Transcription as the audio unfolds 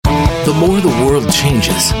The more the world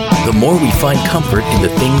changes, the more we find comfort in the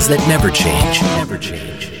things that never change.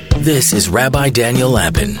 This is Rabbi Daniel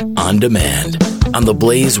Lapin On Demand on the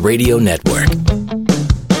Blaze Radio Network.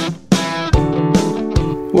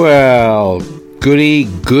 Well, goody.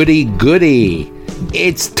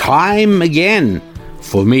 It's time again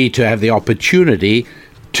for me to have the opportunity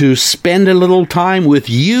to spend a little time with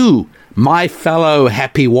you, my fellow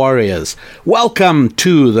happy warriors. Welcome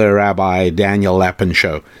to the Rabbi Daniel Lapin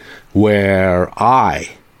Show, where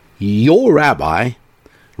I, your rabbi,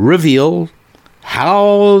 reveal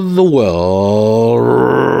how the world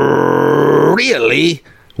really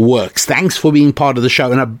works. Thanks for being part of the show.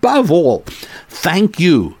 And above all, thank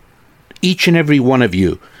you, each and every one of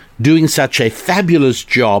you, doing such a fabulous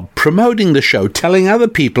job promoting the show, telling other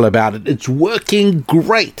people about it. It's working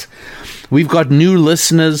great. We've got new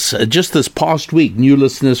listeners just this past week, new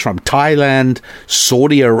listeners from Thailand,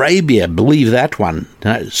 Saudi Arabia, believe that one,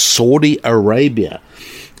 Saudi Arabia.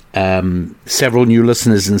 Several new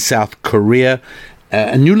listeners in South Korea,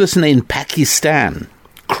 a new listener in Pakistan.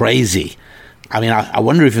 Crazy. I mean, I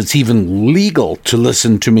wonder if it's even legal to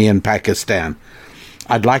listen to me in Pakistan.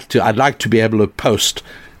 I'd like to be able to post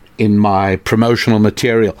in my promotional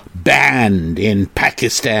material, banned in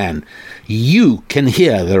Pakistan. You can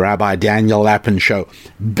hear the Rabbi Daniel Lapin Show,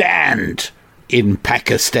 banned in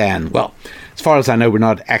Pakistan. Well, as far as I know, we're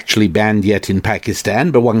not actually banned yet in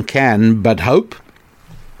Pakistan, but one can but hope.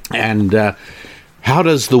 And how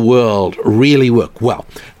does the world really work? Well,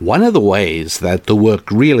 one of the ways that the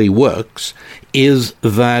work really works is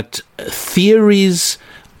that theories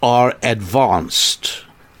are advanced,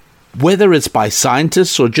 whether it's by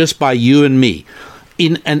scientists or just by you and me,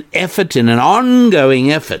 in an ongoing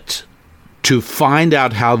effort to find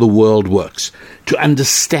out how the world works, to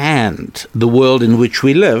understand the world in which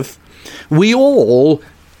we live. We all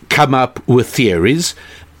come up with theories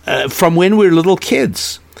from when we're little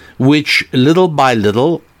kids, which little by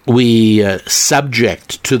little we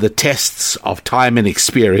subject to the tests of time and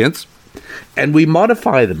experience, and we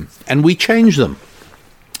modify them and we change them.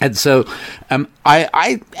 And so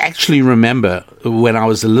I actually remember when I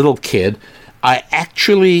was a little kid, I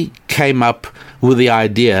actually came up with the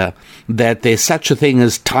idea that there's such a thing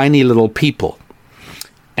as tiny little people.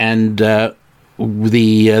 And the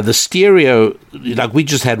stereo, like we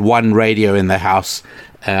just had one radio in the house.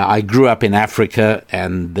 I grew up in Africa,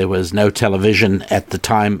 and there was no television at the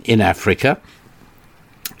time in Africa.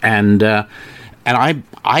 And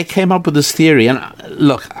I came up with this theory, and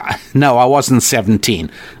look, no, I wasn't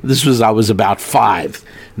 17. I was about 5,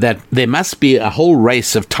 that there must be a whole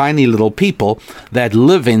race of tiny little people that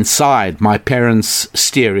live inside my parents'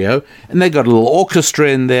 stereo, and they got a little orchestra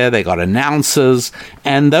in there, they got announcers,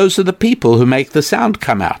 and those are the people who make the sound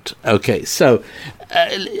come out. Okay, so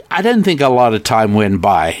I don't think a lot of time went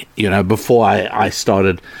by, before I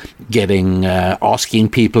started asking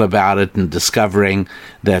people about it and discovering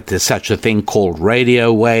that there's such a thing called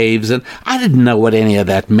radio waves. And I didn't know what any of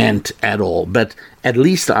that meant at all. But at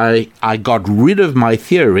least I got rid of my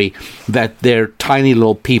theory that they're tiny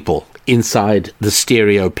little people inside the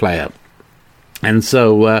stereo player. And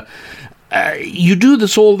so you do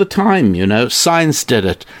this all the time, Science did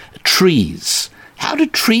it. Trees. How do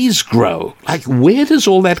trees grow? Like, where does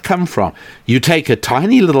all that come from? You take a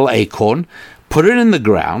tiny little acorn, put it in the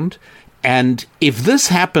ground, and if this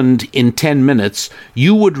happened in 10 minutes,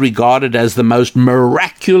 you would regard it as the most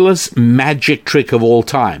miraculous magic trick of all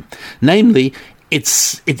time. Namely,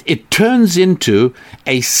 it turns into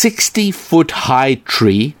a 60-foot high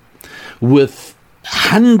tree with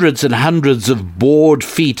hundreds and hundreds of board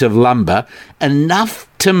feet of lumber, enough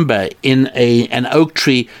timber in an oak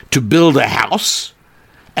tree to build a house,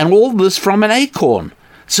 and all this from an acorn.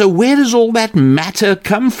 So where does all that matter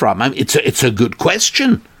come from? I mean, it's a good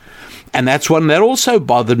question. And that's one that also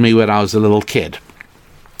bothered me when I was a little kid.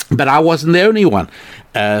 But I wasn't the only one.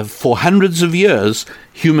 For hundreds of years,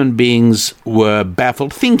 human beings were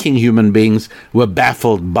baffled, thinking human beings were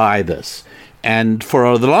baffled by this. And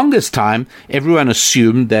for the longest time, everyone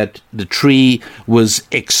assumed that the tree was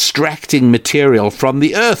extracting material from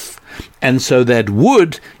the earth. And so that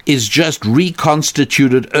wood is just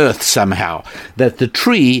reconstituted earth somehow. That the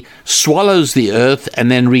tree swallows the earth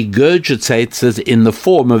and then regurgitates it in the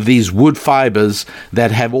form of these wood fibers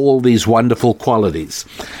that have all these wonderful qualities.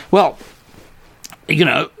 Well,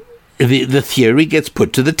 the theory gets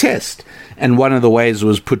put to the test. And one of the ways it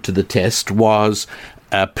was put to the test was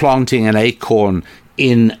planting an acorn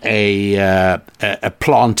in a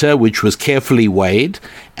planter which was carefully weighed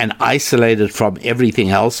and isolated from everything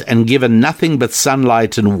else and given nothing but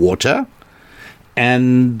sunlight and water.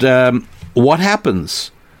 And what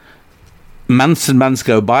happens? months and months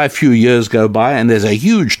go by, a few years go by, and there's a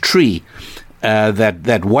huge tree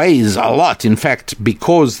that weighs a lot. In fact,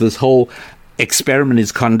 because this whole experiment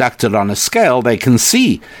is conducted on a scale, they can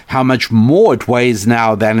see how much more it weighs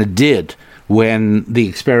now than it did when the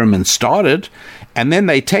experiment started. And then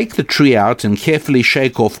they take the tree out and carefully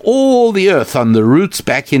shake off all the earth on the roots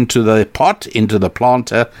back into the pot, into the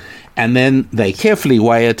planter, and then they carefully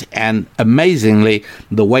weigh it, and amazingly,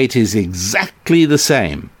 the weight is exactly the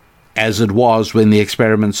same as it was when the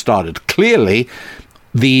experiment started. Clearly,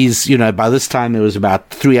 these, by this time there was about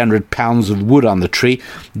 300 pounds of wood on the tree.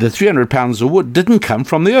 The 300 pounds of wood didn't come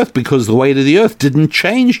from the earth because the weight of the earth didn't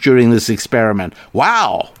change during this experiment.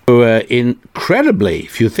 Wow! So, incredibly,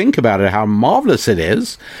 if you think about it, how marvelous it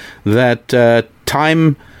is that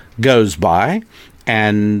time goes by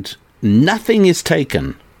and nothing is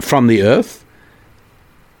taken from the earth,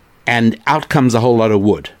 and out comes a whole lot of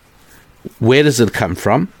wood. Where does it come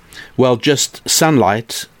from? Well, just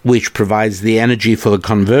sunlight, which provides the energy for the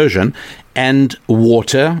conversion, and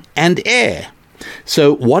water and air.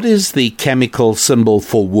 So what is the chemical symbol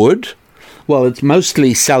for wood? Well, it's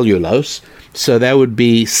mostly cellulose, so that would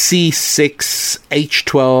be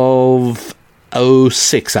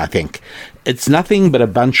C6H12O6, I think. It's nothing but a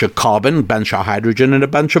bunch of carbon, a bunch of hydrogen, and a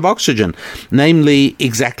bunch of oxygen, namely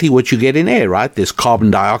exactly what you get in air, right? There's carbon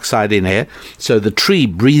dioxide in air, so the tree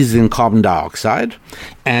breathes in carbon dioxide,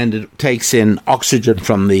 and it takes in oxygen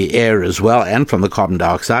from the air as well, and from the carbon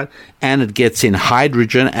dioxide, and it gets in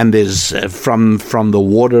hydrogen, and there's from the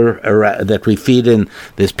water that we feed in,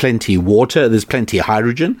 there's plenty water, there's plenty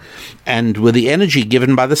hydrogen, and with the energy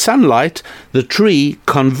given by the sunlight, the tree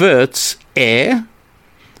converts air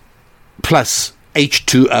plus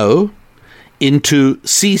H2O into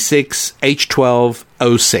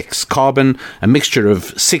C6H12O6. Carbon, a mixture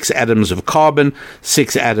of 6 atoms of carbon,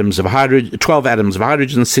 6 atoms of hydrogen, 12 atoms of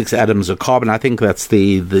hydrogen, 6 atoms of carbon. I think that's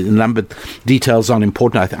the number. Details aren't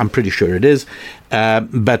important. I'm pretty sure it is.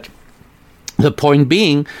 But the point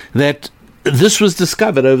being that this was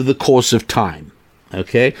discovered over the course of time.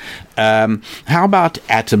 Okay? How about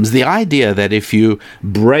atoms? The idea that if you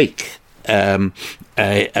break a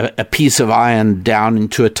piece of iron down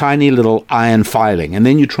into a tiny little iron filing, and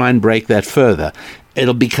then you try and break that further,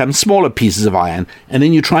 it'll become smaller pieces of iron, and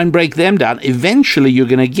then you try and break them down. Eventually, you're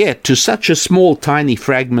going to get to such a small, tiny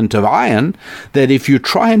fragment of iron that if you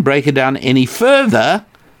try and break it down any further,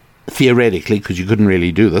 theoretically, because you couldn't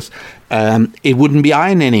really do this, it wouldn't be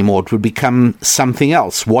iron anymore. It would become something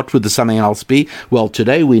else. What would the something else be? Well,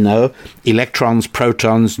 today we know electrons,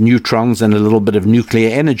 protons, neutrons, and a little bit of nuclear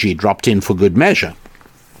energy dropped in for good measure.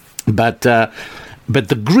 But the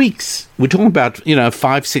Greeks, we're talking about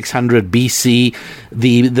 500-600 BC.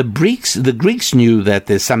 The Greeks knew that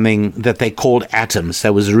there's something that they called atoms.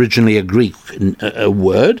 That was originally a Greek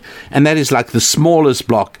word, and that is like the smallest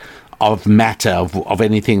block of matter of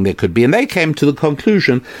anything there could be. And they came to the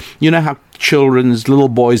conclusion, how little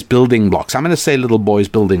boys building blocks. I'm going to say little boys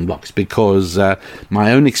building blocks because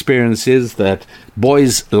my own experience is that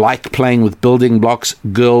boys like playing with building blocks.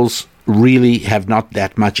 Girls really have not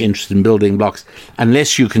that much interest in building blocks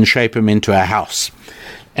unless you can shape them into a house.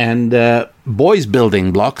 And boys'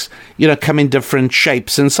 building blocks, come in different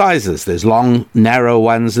shapes and sizes. There's long, narrow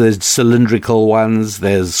ones, there's cylindrical ones,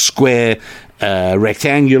 there's square,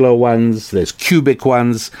 rectangular ones, there's cubic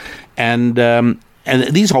ones, and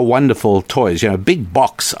these are wonderful toys. A big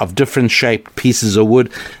box of different shaped pieces of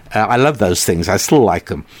wood. I love those things. I still like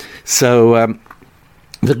them. So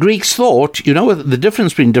the Greeks thought, the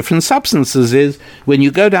difference between different substances is when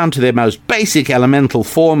you go down to their most basic elemental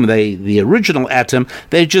form, the original atom,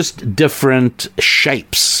 they're just different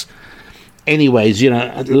shapes. Anyways,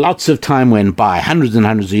 lots of time went by, hundreds and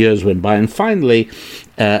hundreds of years went by, and finally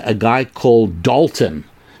a guy called Dalton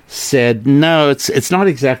said, no, it's not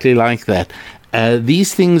exactly like that.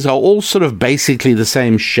 These things are all sort of basically the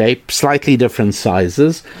same shape, slightly different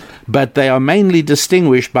sizes, but they are mainly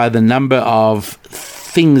distinguished by the number of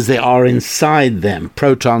things there are inside them,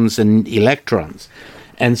 protons and electrons.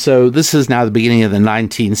 And so this is now the beginning of the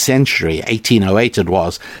 19th century, 1808 it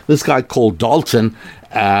was. This guy called Dalton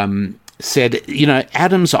said,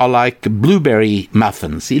 atoms are like blueberry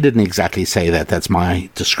muffins. He didn't exactly say that. That's my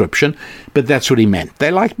description. But that's what he meant.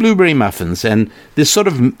 They're like blueberry muffins. And there's sort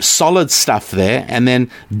of solid stuff there. And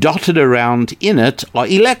then dotted around in it are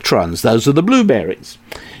electrons. Those are the blueberries.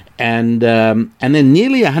 And then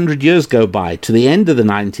nearly 100 years go by to the end of the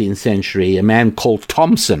 19th century. A man called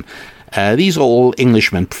Thomson These are all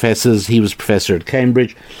Englishmen, professors. He was professor at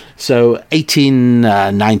Cambridge. So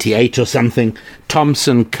 1898 or something,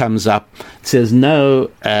 Thomson comes up, says,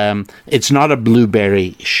 no, it's not a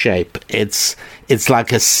blueberry shape. It's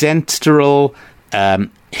like a central,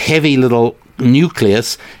 heavy little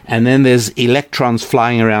nucleus, and then there's electrons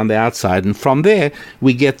flying around the outside. And from there,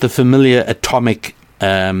 we get the familiar atomic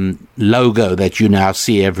logo that you now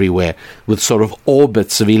see everywhere, with sort of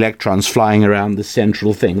orbits of electrons flying around the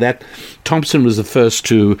central thing. That Thomson was the first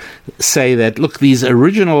to say that, look, these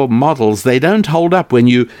original models, they don't hold up when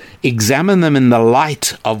you examine them in the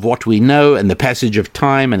light of what we know and the passage of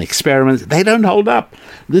time and experiments. They don't hold up.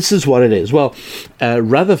 This is what it is. Well,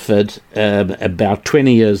 Rutherford, about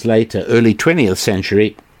 20 years later, early 20th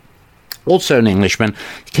century, also an Englishman,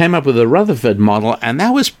 came up with a Rutherford model, and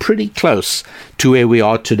that was pretty close to where we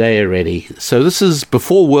are today already. So this is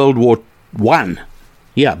before World War I.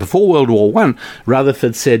 Yeah, before World War I,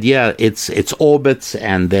 Rutherford said, yeah, it's orbits,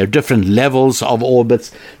 and there are different levels of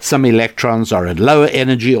orbits. Some electrons are at lower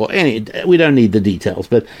energy, we don't need the details.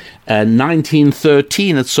 But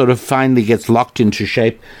 1913, it sort of finally gets locked into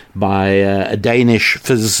shape by a Danish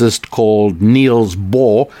physicist called Niels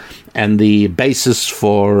Bohr, and the basis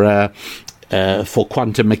for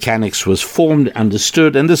quantum mechanics was formed,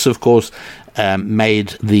 understood, and this, of course,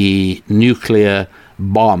 made the nuclear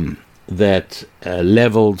bomb that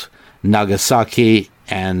leveled Nagasaki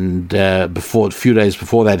and a few days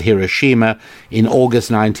before that, Hiroshima, in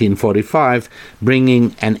August 1945,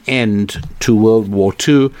 bringing an end to World War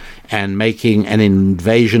II and making an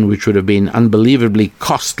invasion which would have been unbelievably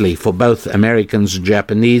costly for both Americans and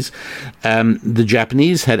Japanese. The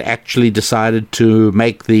Japanese had actually decided to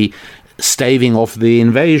make the staving off the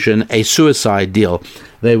invasion a suicide deal.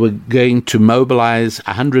 They were going to mobilize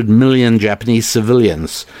 100 million Japanese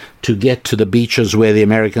civilians to get to the beaches where the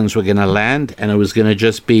Americans were going to land, and it was going to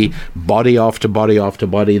just be body after body after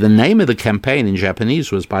body. The name of the campaign in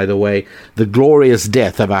Japanese was, by the way, The Glorious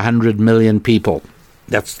Death of 100 Million People.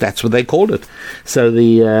 That's what they called it. So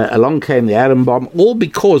along came the atom bomb, all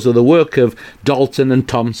because of the work of Dalton and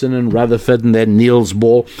Thomson and Rutherford and then Niels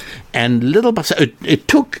Bohr. And it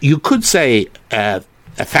took, you could say,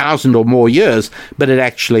 1,000 or more years, but it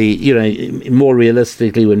actually, more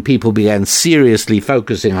realistically, when people began seriously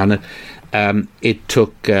focusing on it, it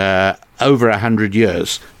took over 100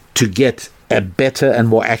 years to get a better and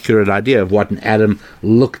more accurate idea of what an atom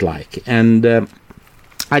looked like. And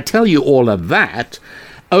I tell you all of that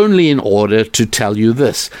only in order to tell you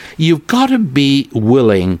this. You've got to be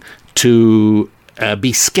willing to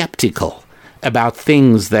be skeptical about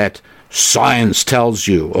things that science tells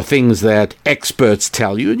you or things that experts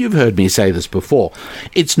tell you. And you've heard me say this before.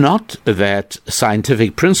 It's not that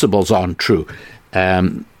scientific principles aren't true.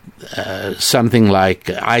 Something like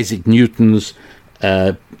Isaac Newton's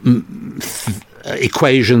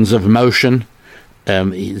equations of motion,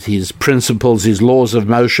 his principles, his laws of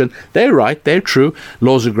motion, they're right, they're true.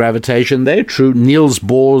 Laws of gravitation, they're true. Niels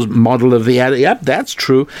Bohr's model of the atom, yep, that's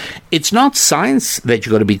true. It's not science that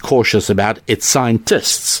you've got to be cautious about, it's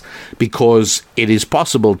scientists, because it is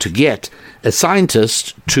possible to get a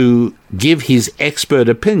scientist to give his expert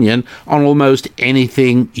opinion on almost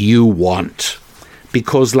anything you want.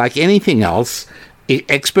 Because like anything else,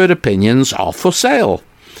 expert opinions are for sale.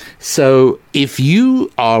 So if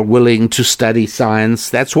you are willing to study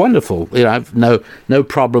science, that's wonderful. I've no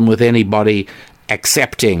problem with anybody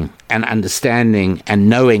accepting and understanding and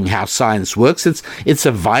knowing how science works. It's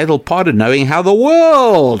a vital part of knowing how the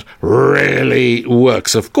world really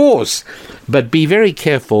works, of course. But be very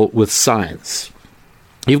careful with science.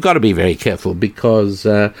 You've got to be very careful, because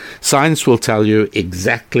science will tell you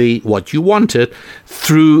exactly what you want it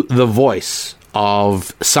through the voice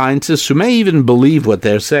of scientists who may even believe what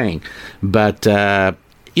they're saying. But, there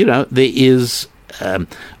is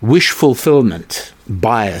wish fulfillment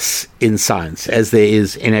bias in science, as there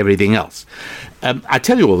is in everything else. I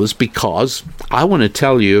tell you all this because I want to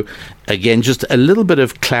tell you, again, just a little bit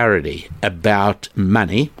of clarity about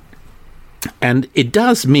money. And it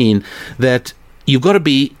does mean that you've got to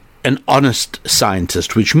be an honest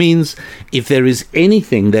scientist, which means if there is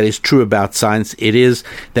anything that is true about science, it is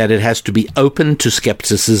that it has to be open to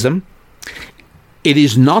skepticism. It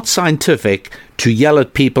is not scientific to yell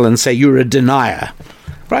at people and say, you're a denier,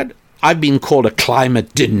 right? I've been called a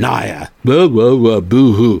climate denier. Whoa, whoa, whoa,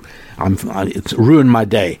 boo-hoo. It's ruined my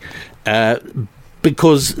day.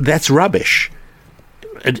 Because that's rubbish.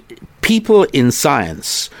 People in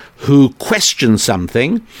science who question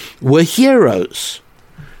something were heroes.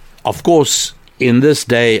 Of course, in this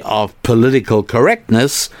day of political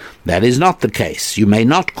correctness, that is not the case. You may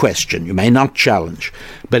not question, you may not challenge,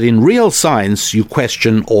 but in real science, you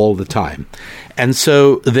question all the time. And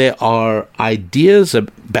so there are ideas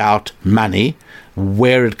about money,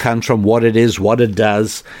 where it comes from, what it is, what it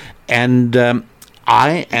does, and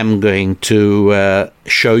I am going to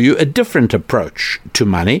show you a different approach to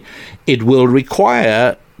money. It will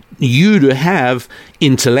require you to have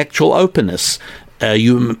intellectual openness.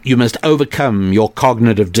 You must overcome your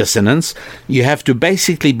cognitive dissonance. You have to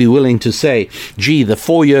basically be willing to say, gee, the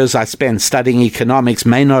 4 years I spent studying economics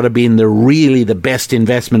may not have been really the best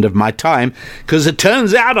investment of my time, because it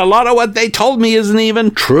turns out a lot of what they told me isn't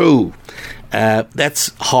even true.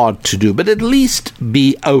 That's hard to do, but at least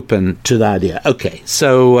be open to the idea. Okay,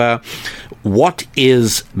 so what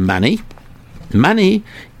is money? Money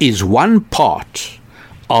is one part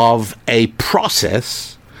of a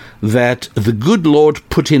process that the good Lord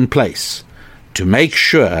put in place to make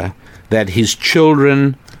sure that his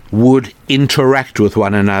children would interact with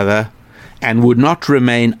one another and would not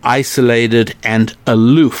remain isolated and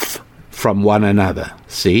aloof from one another.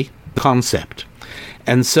 See? Concept.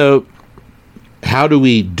 And so how do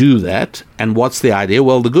we do that? And what's the idea?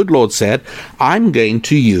 Well, the good Lord said, I'm going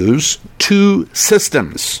to use 2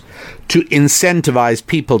 systems to incentivize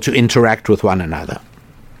people to interact with one another.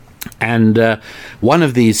 And one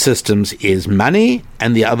of these systems is money,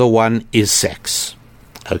 and the other one is sex.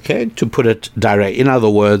 Okay, to put it direct. In other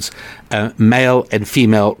words, male and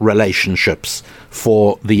female relationships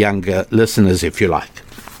for the younger listeners, if you like.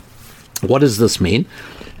 What does this mean?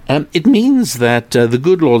 It means that the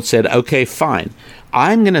good Lord said, okay, fine,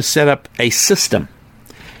 I'm going to set up a system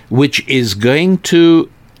which is going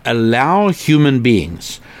to allow human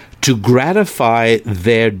beings to gratify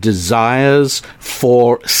their desires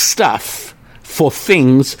for stuff, for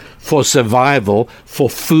things, for survival, for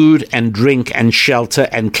food and drink and shelter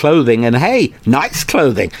and clothing. And hey, nice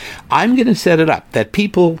clothing. I'm going to set it up that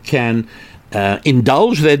people can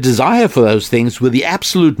indulge their desire for those things with the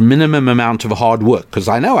absolute minimum amount of hard work. Because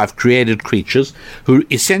I know I've created creatures who are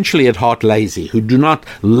essentially at heart lazy, who do not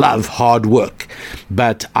love hard work.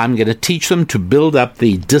 But I'm going to teach them to build up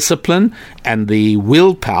the discipline and the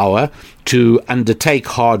willpower to undertake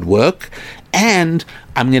hard work. And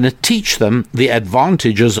I'm going to teach them the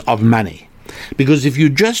advantages of money. Because if you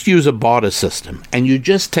just use a barter system and you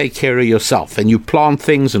just take care of yourself and you plant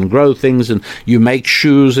things and grow things and you make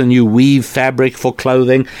shoes and you weave fabric for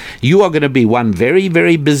clothing, you are going to be one very,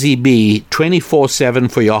 very busy bee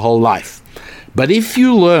 24/7 for your whole life. But if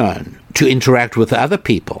you learn to interact with other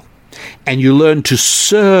people and you learn to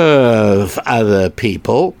serve other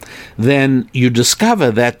people, then you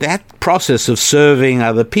discover that that process of serving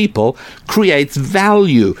other people creates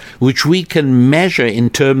value, which we can measure in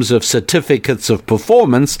terms of certificates of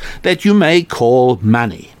performance that you may call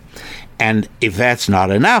money. And if that's not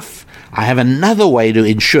enough, I have another way to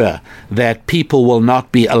ensure that people will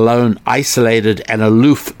not be alone, isolated, and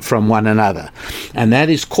aloof from one another. And that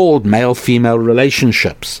is called male-female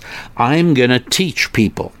relationships. I'm going to teach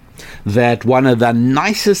people that one of the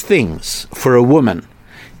nicest things for a woman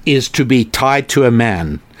is to be tied to a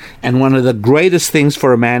man, and one of the greatest things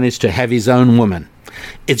for a man is to have his own woman.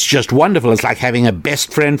 It's just wonderful. It's like having a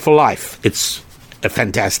best friend for life. It's a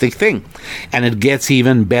fantastic thing. And it gets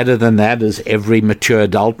even better than that, as every mature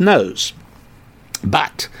adult knows.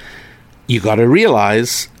 But you got to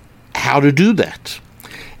realize how to do that.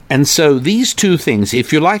 And so these 2 things,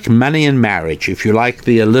 if you like money and marriage, if you like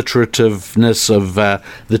the alliterativeness of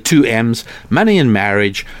the 2 M's, money and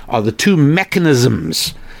marriage are the 2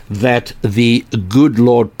 mechanisms that the good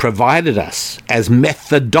Lord provided us as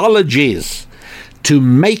methodologies to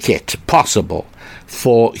make it possible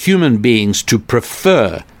for human beings to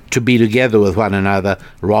prefer to be together with one another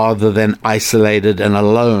rather than isolated and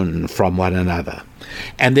alone from one another.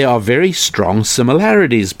 And there are very strong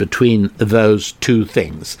similarities between those 2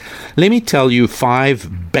 things. Let me tell you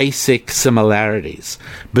 5 basic similarities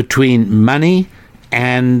between money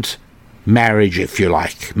and marriage, if you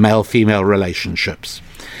like, male-female relationships.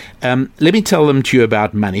 Let me tell them to you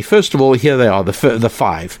about money. First of all, here they are, the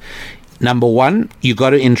 5. Number 1, you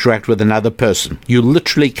got to interact with another person. You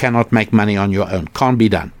literally cannot make money on your own. Can't be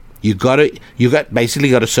done. You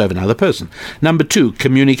basically got to serve another person. Number 2,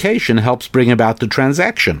 communication helps bring about the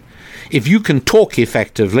transaction. If you can talk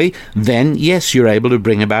effectively, then yes, you're able to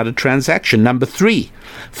bring about a transaction. Number 3,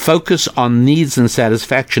 focus on needs and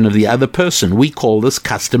satisfaction of the other person. We call this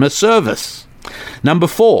customer service. Number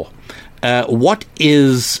 4,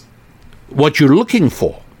 what you're looking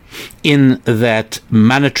for in that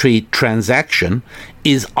monetary transaction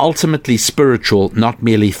is ultimately spiritual, not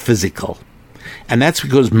merely physical. And that's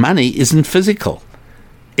because money isn't physical.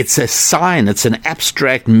 It's a sign, it's an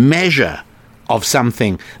abstract measure of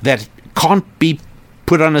something that can't be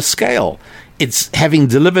put on a scale. It's having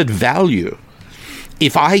delivered value.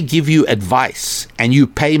 If I give you advice and you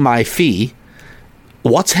pay my fee,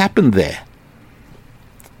 what's happened there?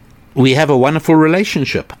 We have a wonderful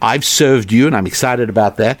relationship. I've served you, and I'm excited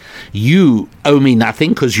about that. You owe me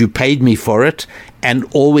nothing because you paid me for it, and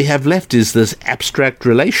all we have left is this abstract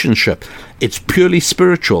relationship. It's purely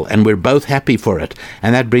spiritual, and we're both happy for it.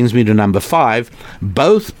 And that brings me to number 5.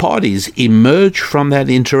 Both parties emerge from that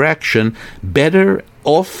interaction better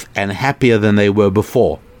off and happier than they were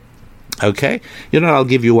before. Okay? I'll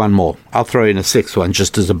give you one more. I'll throw in a 6th one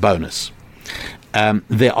just as a bonus.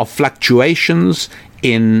 There are fluctuations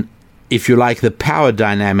in, if you like, the power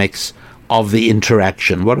dynamics of the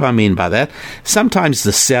interaction. What do I mean by that? Sometimes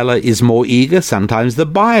the seller is more eager. Sometimes the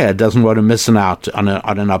buyer doesn't want to miss out on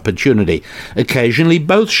an opportunity. Occasionally,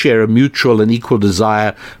 both share a mutual and equal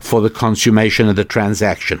desire for the consummation of the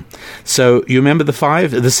transaction. So you remember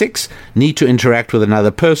the 6? Need to interact with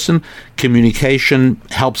another person. Communication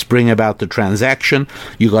helps bring about the transaction.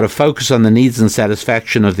 You've got to focus on the needs and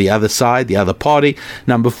satisfaction of the other side, the other party.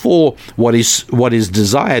 Number 4, what is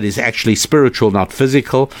desired is actually spiritual, not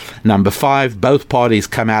physical. Number 5, both parties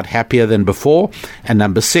come out happier than before. And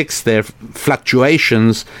number 6, there are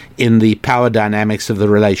fluctuations in the power dynamics of the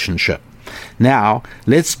relationship. Now,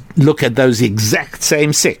 let's look at those exact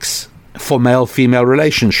same 6 for male-female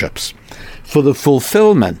relationships. For the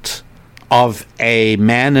fulfillment of a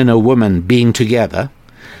man and a woman being together,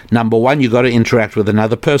 number 1, you've got to interact with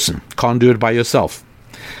another person. Can't do it by yourself.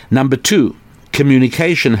 Number 2,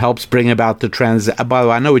 communication helps bring about the by the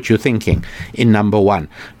way, I know what you're thinking in number 1,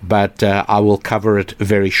 but I will cover it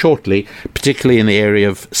very shortly, particularly in the area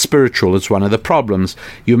of spiritual. It's one of the problems.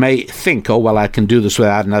 You may think, oh, well, I can do this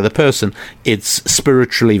without another person. It's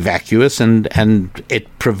spiritually vacuous, and it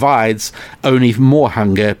provides only more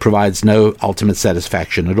hunger, provides no ultimate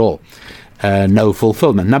satisfaction at all. No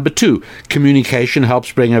fulfillment. Number 2, communication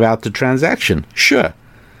helps bring about the transaction. Sure.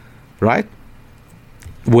 Right?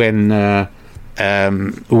 When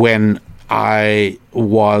I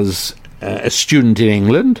was a student in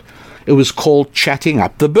England, it was called chatting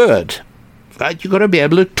up the bird. Right? You've got to be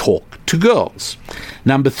able to talk to girls.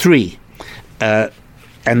 Number 3, and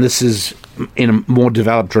this is in a more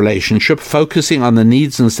developed relationship, focusing on the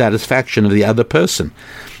needs and satisfaction of the other person.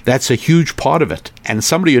 That's a huge part of it. And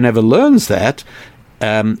somebody who never learns that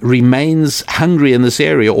remains hungry in this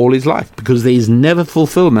area all his life, because there is never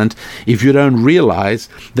fulfillment if you don't realize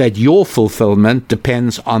that your fulfillment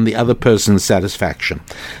depends on the other person's satisfaction.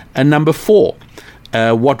 And number 4,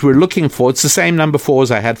 what we're looking for, it's the same number 4 as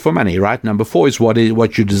I had for money, right? Number 4 is what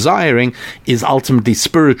you're desiring is ultimately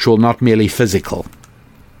spiritual, not merely physical.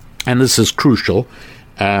 And this is crucial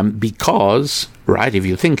because, right, if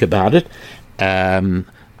you think about it,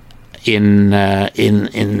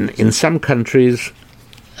 in some countries,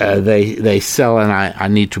 they sell, and I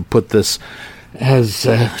need to put this as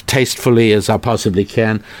tastefully as I possibly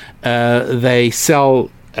can, they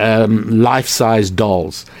sell life-size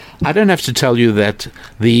dolls. I don't have to tell you that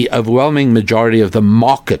the overwhelming majority of the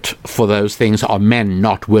market for those things are men,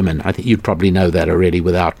 not women. I think you'd probably know that already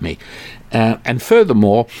without me. And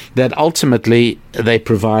furthermore, that ultimately they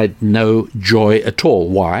provide no joy at all.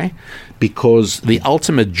 Why? Because the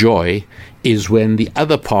ultimate joy is when the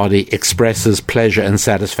other party expresses pleasure and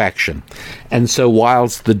satisfaction. And so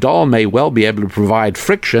whilst the doll may well be able to provide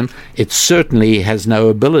friction, it certainly has no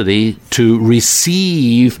ability to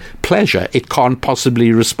receive pleasure. It can't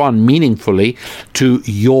possibly respond meaningfully to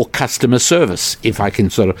your customer service, if I can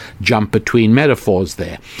sort of jump between metaphors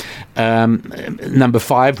there. Number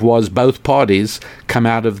 5 was both parties come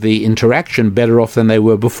out of the interaction better off than they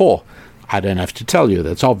were before. I don't have to tell you,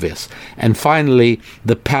 that's obvious. And finally,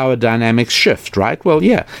 the power dynamics shift, right? Well,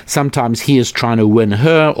 yeah, sometimes he is trying to win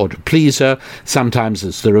her or to please her. Sometimes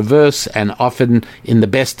it's the reverse, and often in the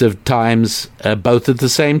best of times, both at the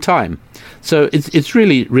same time. So it's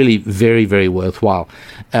really, really very, very worthwhile.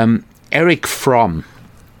 Erich Fromm,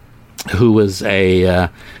 who was a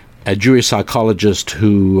Jewish psychologist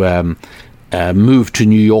who moved to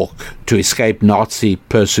New York to escape Nazi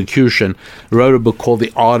persecution, wrote a book called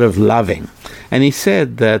The Art of Loving. And he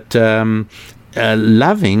said that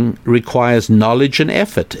loving requires knowledge and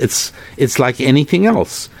effort. It's like anything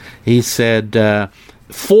else. He said,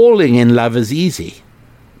 falling in love is easy,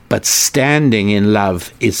 but standing in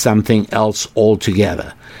love is something else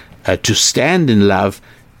altogether. To stand in love,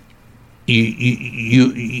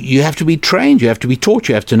 you have to be trained, you have to be taught,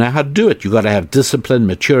 you have to know how to do it. You've got to have discipline,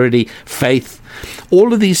 maturity, faith,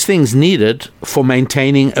 all of these things needed for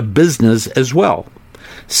maintaining a business as well.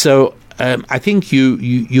 So I think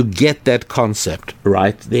you get that concept,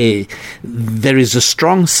 right? There is a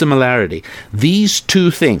strong similarity. These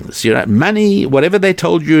two things, money, whatever they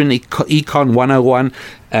told you in Econ 101,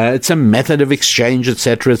 it's a method of exchange,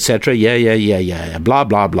 etc., etc., yeah, blah,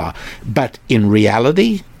 blah, blah. But in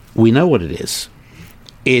reality, we know what it is.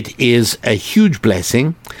 It is a huge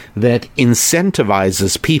blessing that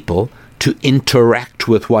incentivizes people to interact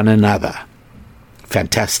with one another.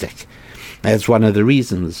 Fantastic. That's one of the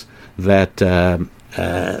reasons that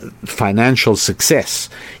financial success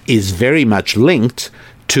is very much linked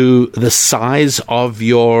to the size of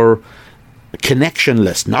your connection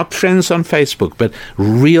list. Not friends on Facebook, but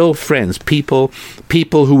real friends, people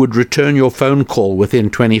who would return your phone call within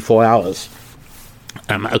 24 hours.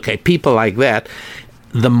 People like that,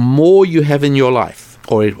 the more you have in your life,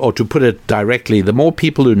 or to put it directly, the more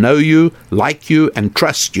people who know you, like you, and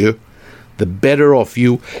trust you, the better off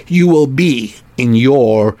you will be in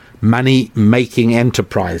your money-making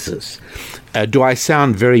enterprises. Do I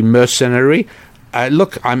sound very mercenary?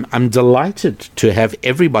 Look, I'm delighted to have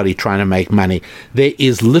everybody trying to make money. There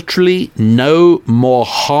is literally no more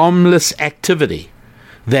harmless activity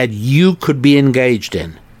that you could be engaged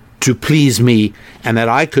in to please me, and that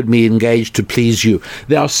I could be engaged to please you.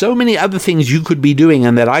 There are so many other things you could be doing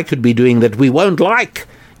and that I could be doing that we won't like.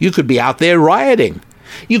 You could be out there rioting.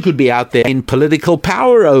 You could be out there in political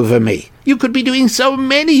power over me. You could be doing so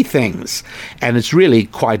many things. And it's really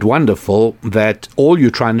quite wonderful that all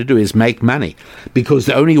you're trying to do is make money. Because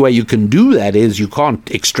the only way you can do that is you can't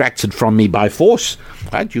extract it from me by force,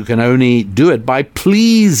 right? You can only do it by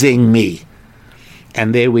pleasing me.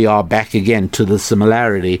 And there we are back again to the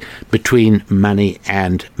similarity between money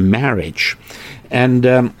and marriage. And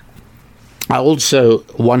I also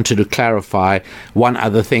wanted to clarify one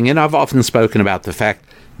other thing, and I've often spoken about the fact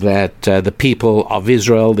that the people of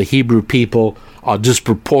Israel, the Hebrew people, are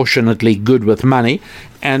disproportionately good with money,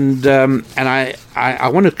 and I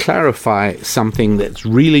want to clarify something that's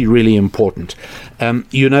really, really important.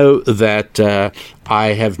 You know that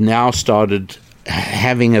I have now started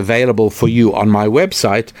having available for you on my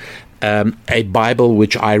website a Bible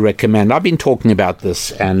which I recommend. I've been talking about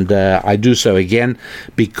this, and I do so again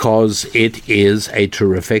because it is a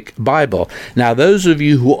terrific Bible. Now, those of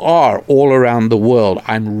you who are all around the world,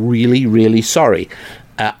 I'm really, really sorry.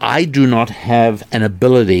 I do not have an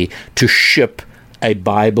ability to ship a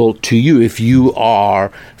Bible to you if you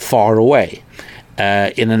are far away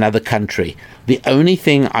in another country. The only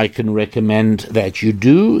thing I can recommend that you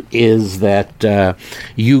do is that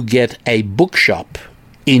you get a bookshop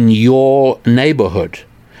in your neighborhood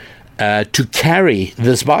to carry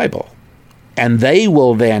this Bible, and they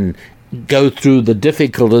will then go through the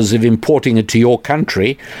difficulties of importing it to your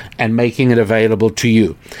country and making it available to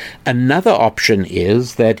you. Another option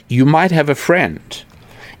is that you might have a friend,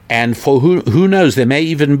 and for who knows, there may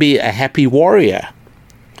even be a happy warrior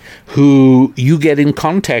who you get in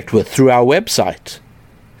contact with through our website,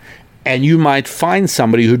 and you might find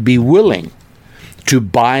somebody who'd be willing to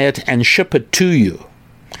buy it and ship it to you.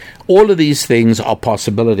 All of these things are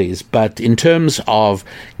possibilities, but in terms of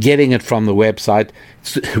getting it from the website,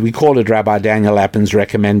 we call it Rabbi Daniel Lapin's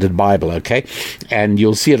Recommended Bible, okay? And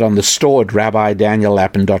you'll see it on the store at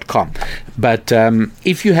rabbidaniellapin.com. But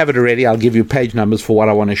if you have it already, I'll give you page numbers for what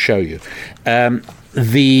I want to show you. I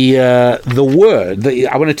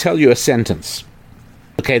want to tell you a sentence.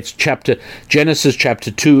 Okay, it's Genesis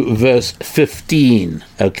chapter 2, verse 15,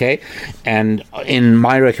 okay? And in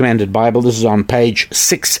my recommended Bible, this is on page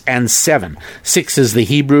 6 and 7. 6 is the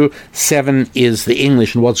Hebrew, 7 is the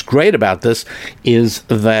English. And what's great about this is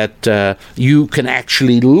that you can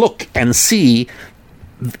actually look and see,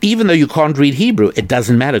 even though you can't read Hebrew, it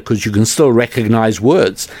doesn't matter because you can still recognize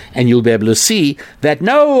words, and you'll be able to see that,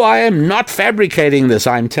 no, I am not fabricating this.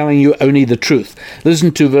 I'm telling you only the truth.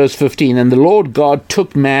 Listen to verse 15. And the Lord God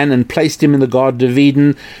took man and placed him in the Garden of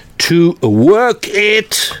Eden to work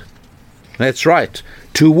it. That's right,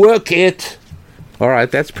 to work it. All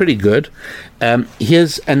right, that's pretty good.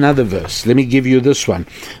 Here's another verse. Let me give you this one.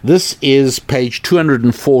 This is page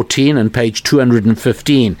 214 and page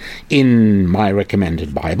 215 in my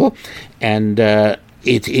recommended Bible. And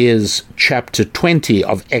it is chapter 20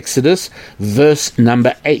 of Exodus, verse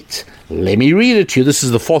number 8. Let me read it to you. This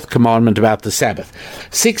is the fourth commandment about the Sabbath.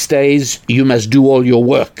 6 days you must do all your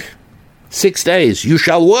work. 6 days you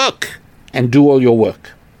shall work and do all your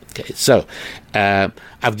work. Okay, so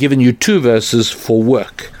I've given you two verses for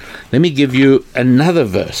work. Let me give you another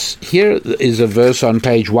verse. Here is a verse on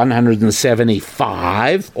page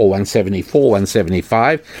 175, or 174,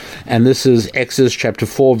 175, and this is Exodus chapter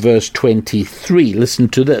 4, verse 23. Listen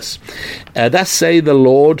to this. Thus say the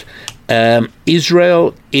Lord,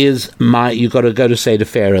 Israel is my, you got to go to say to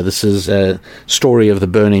Pharaoh, this is a story of the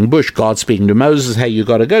burning bush, God speaking to Moses, hey, you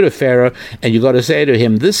got to go to Pharaoh, and you got to say to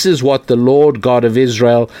him, this is what the Lord God of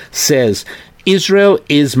Israel says, Israel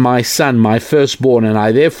is my son, my firstborn, and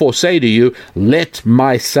I therefore say to you, let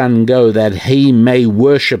my son go, that he may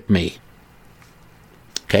worship me.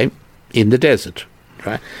 Okay, in the desert,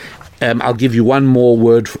 right? I'll give you one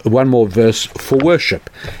more verse for worship.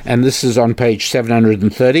 And this is on page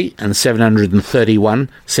 730 and 731,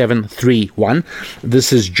 731.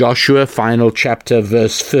 This is Joshua, final chapter,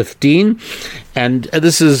 verse 15. And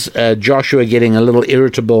this is Joshua getting a little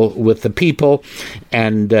irritable with the people.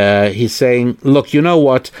 And he's saying, look, you know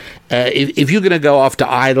what? If you're going to go after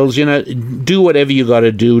idols, do whatever you got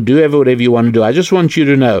to do whatever you want to do. I just want you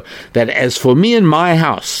to know that as for me and my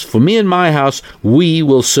house, we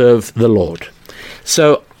will serve the Lord.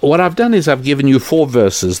 So what I've done is I've given you 4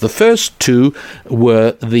 verses. The first 2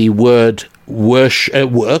 were the word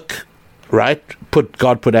work, right?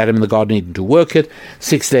 God put Adam in the garden Eden to work it.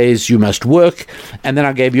 6 days you must work. And then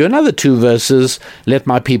I gave you another 2 verses. Let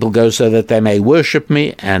my people go so that they may worship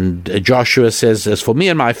me. And Joshua says, as for me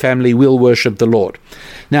and my family, we'll worship the Lord.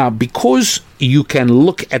 Now, because you can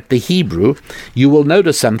look at the Hebrew, you will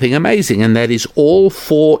notice something amazing, and that is all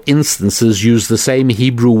 4 instances use the same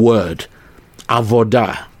Hebrew word,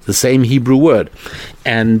 avodah, the same Hebrew word.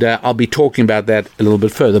 And I'll be talking about that a little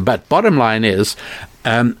bit further. But bottom line is,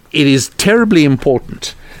 it is terribly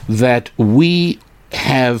important that we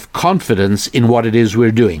have confidence in what it is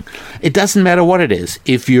we're doing. It doesn't matter what it is.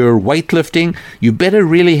 If you're weightlifting, you better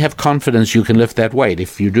really have confidence you can lift that weight.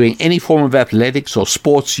 If you're doing any form of athletics or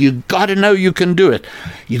sports, you got to know you can do it.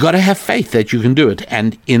 You got to have faith that you can do it.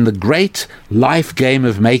 And in the great life game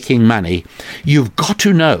of making money, you've got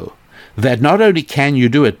to know that not only can you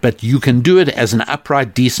do it, but you can do it as an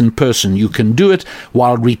upright, decent person. You can do it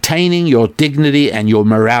while retaining your dignity and your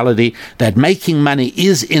morality, that making money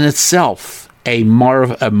is in itself a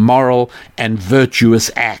moral and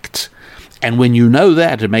virtuous act. And when you know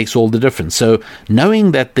that, it makes all the difference. So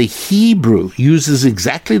knowing that the Hebrew uses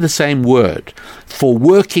exactly the same word for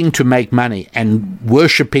working to make money and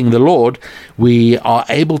worshiping the Lord, we are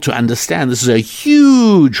able to understand this is a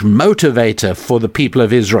huge motivator for the people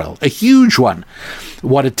of Israel, a huge one.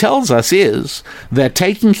 What it tells us is that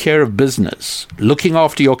taking care of business, looking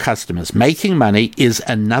after your customers, making money is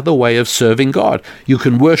another way of serving God. You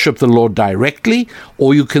can worship the Lord directly,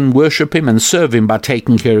 or you can worship him and serve him by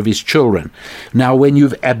taking care of his children. Now, when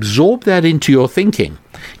you've absorbed that into your thinking,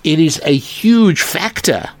 it is a huge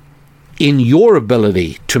factor in your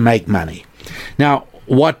ability to make money. Now,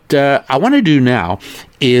 what I want to do now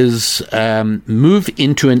is move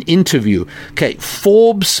into an interview. Okay,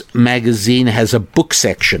 Forbes magazine has a book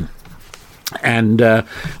section. And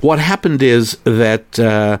what happened is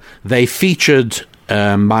that they featured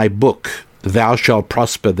my book, Thou Shalt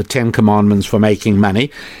Prosper, the 10 Commandments for Making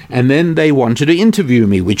Money. And then they wanted to interview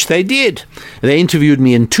me, which they did. They interviewed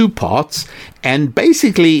me in 2 parts. And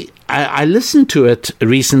basically, I listened to it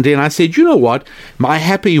recently and I said, you know what? My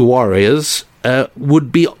happy warriors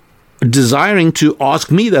would be desiring to ask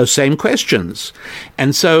me those same questions.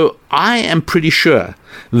 And so I am pretty sure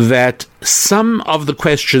that some of the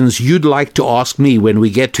questions you'd like to ask me when we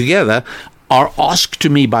get together are asked to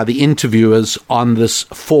me by the interviewers on this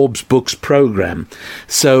Forbes Books program.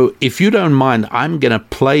 So if you don't mind, I'm going to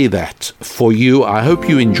play that for you. I hope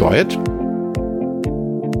you enjoy it.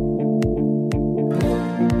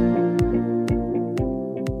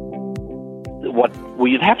 What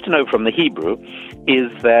you'd have to know from the Hebrew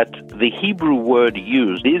is that the Hebrew word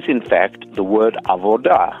used is, in fact, the word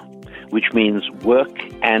avodah, which means work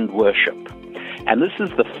and worship. And this is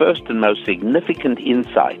the first and most significant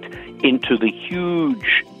insight into the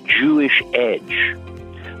huge Jewish edge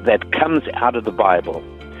that comes out of the Bible,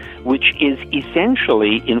 which is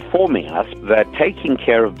essentially informing us that taking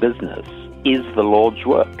care of business is the Lord's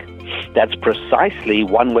work. That's precisely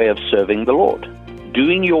one way of serving the Lord.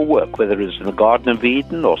 Doing your work, whether it's in the Garden of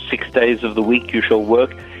Eden or 6 days of the week you shall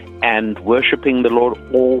work, and worshiping the Lord,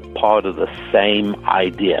 all part of the same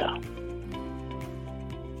idea.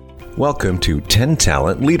 Welcome to 10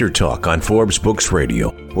 Talent Leader Talk on Forbes Books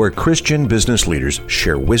Radio, where Christian business leaders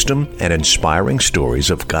share wisdom and inspiring stories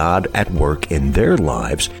of God at work in their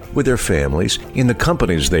lives, with their families, in the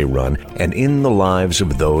companies they run, and in the lives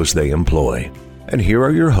of those they employ. And here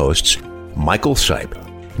are your hosts, Michael Sipe,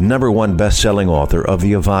 #1 best-selling author of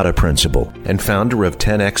The Avada Principle, and founder of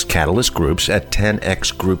 10X Catalyst Groups at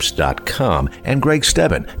 10xgroups.com, and Greg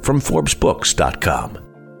Stebbin from ForbesBooks.com.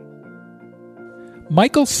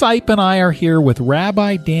 Michael Sipe and I are here with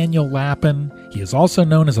Rabbi Daniel Lapin. He is also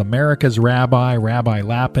known as America's Rabbi. Rabbi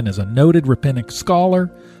Lapin is a noted rabbinic scholar,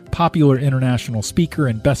 popular international speaker,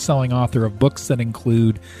 and best-selling author of books that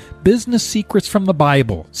include Business Secrets from the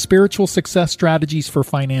Bible, Spiritual Success Strategies for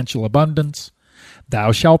Financial Abundance,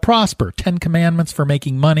 Thou Shalt Prosper, 10 Commandments for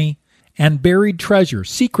Making Money, and Buried Treasure,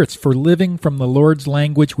 Secrets for Living from the Lord's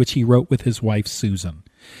Language, which he wrote with his wife Susan.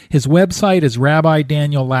 His website is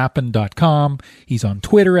rabbidaniellapin.com. He's on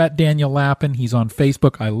Twitter at Daniel Lapin. He's on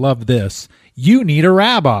Facebook. I love this. You need a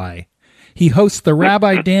rabbi. He hosts the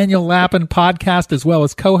Rabbi Daniel Lapin podcast, as well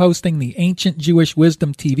as co-hosting the Ancient Jewish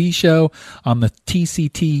Wisdom TV show on the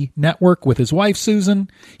TCT network with his wife, Susan.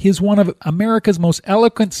 He is one of America's most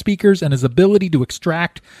eloquent speakers, and his ability to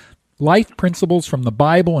extract life principles from the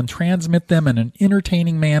Bible and transmit them in an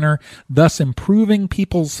entertaining manner, thus improving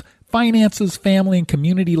people's finances, family, and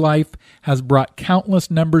community life, has brought countless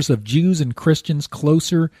numbers of Jews and Christians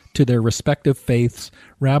closer to their respective faiths.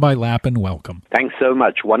 Rabbi Lapin, welcome. Thanks so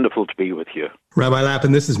much. Wonderful to be with you. Rabbi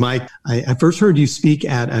Lapin, this is Mike. I first heard you speak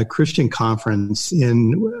at a Christian conference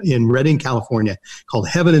in Redding, California, called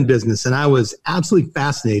Heaven in Business, and I was absolutely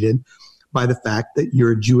fascinated by the fact that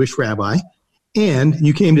you're a Jewish rabbi, and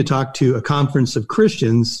you came to talk to a conference of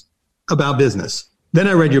Christians about business. Then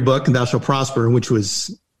I read your book, Thou Shalt Prosper, which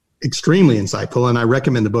was extremely insightful, and I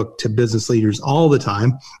recommend the book to business leaders all the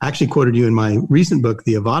time. I actually quoted you in my recent book,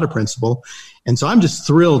 The Avada Principle, and so I'm just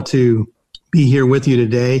thrilled to be here with you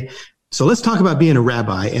today. So let's talk about being a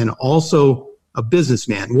rabbi and also a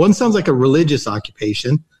businessman. One sounds like a religious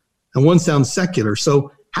occupation, and one sounds secular.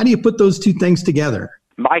 So how do you put those two things together?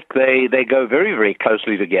 Mike, they go very, very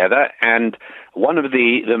closely together, and one of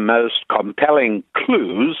the most compelling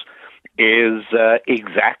clues is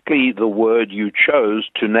exactly the word you chose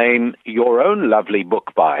to name your own lovely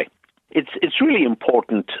book by. It's really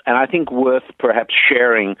important, and I think worth perhaps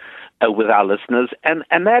sharing with our listeners,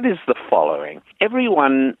 and that is the following.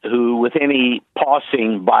 Everyone who, with any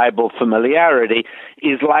passing Bible familiarity,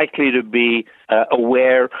 is likely to be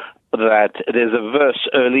aware that there's a verse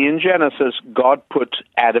early in Genesis, God put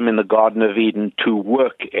Adam in the Garden of Eden to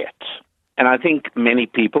work it. And I think many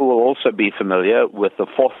people will also be familiar with the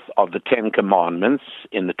fourth of the 10 Commandments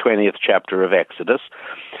in the 20th chapter of Exodus,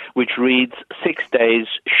 which reads, 6 days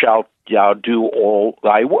shalt thou do all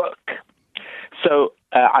thy work. So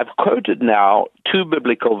I've quoted now 2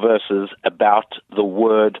 biblical verses about the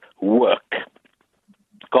word work.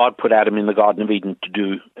 God put Adam in the Garden of Eden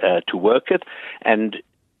to work it, and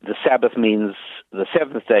the Sabbath means the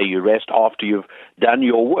seventh day you rest after you've done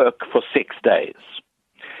your work for 6 days.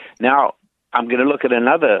 Now, I'm going to look at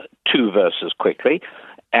another 2 verses quickly,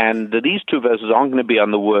 and these 2 verses aren't going to be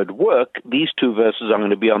on the word work. These 2 verses are going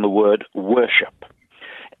to be on the word worship.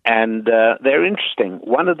 And they're interesting.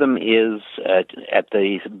 One of them is at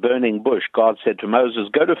the burning bush, God said to Moses,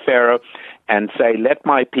 go to Pharaoh and say, let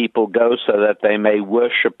my people go so that they may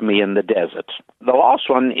worship me in the desert. The last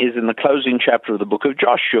one is in the closing chapter of the book of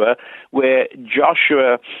Joshua, where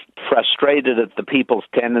Joshua, frustrated at the people's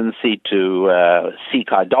tendency to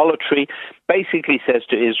seek idolatry, basically says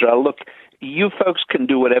to Israel, look, you folks can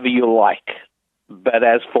do whatever you like, but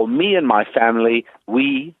as for me and my family,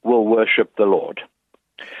 we will worship the Lord.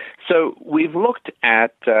 So we've looked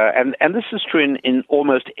at, and this is true in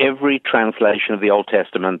almost every translation of the Old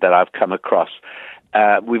Testament that I've come across.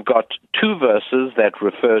 We've got 2 verses that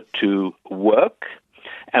refer to work,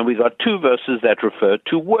 and we've got 2 verses that refer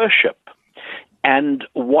to worship. And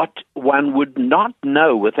what one would not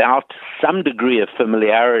know without some degree of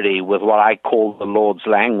familiarity with what I call the Lord's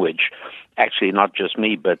language, actually not just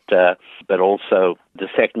me, but also the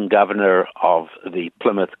second governor of the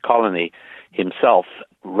Plymouth colony himself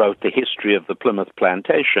wrote the history of the Plymouth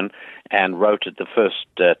plantation and wrote it the first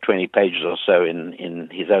 20 pages or so in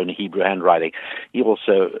his own Hebrew handwriting. He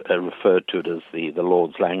also referred to it as the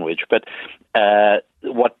Lord's language. But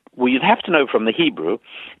what you'd have to know from the Hebrew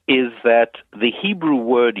is that the Hebrew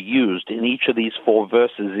word used in each of these 4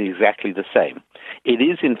 verses is exactly the same. It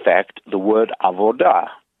is, in fact, the word avodah,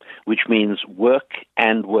 which means work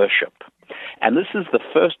and worship. And this is the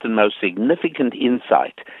first and most significant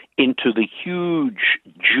insight into the huge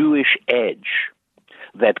Jewish edge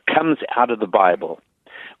that comes out of the Bible,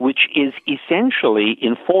 which is essentially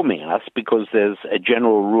informing us, because there's a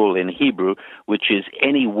general rule in Hebrew, which is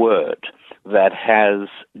any word that has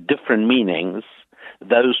different meanings,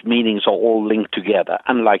 those meanings are all linked together,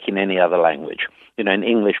 unlike in any other language. In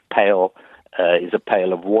English, pale is a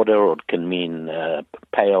pail of water, or it can mean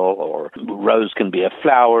pale, or rose can be a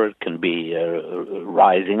flower, it can be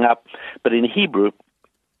rising up. But in Hebrew,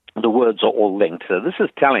 the words are all linked. So this is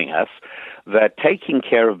telling us that taking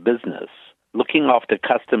care of business, looking after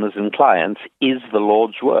customers and clients, is the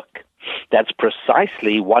Lord's work. That's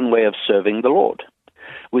precisely one way of serving the Lord,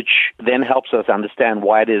 which then helps us understand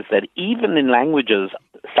why it is that even in languages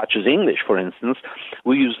such as English, for instance,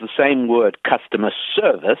 we use the same word customer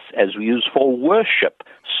service as we use for worship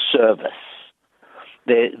service.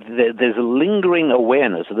 There's a lingering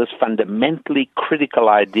awareness of this fundamentally critical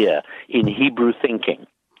idea in Hebrew thinking,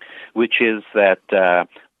 which is that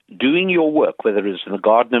doing your work, whether it's in the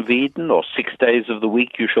Garden of Eden or 6 days of the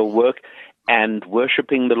week you shall work, and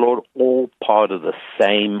worshiping the Lord, all part of the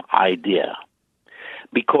same idea.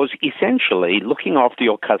 Because essentially, looking after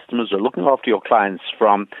your customers or looking after your clients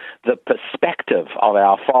from the perspective of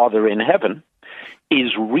our Father in heaven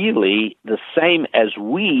is really the same as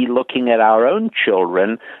we looking at our own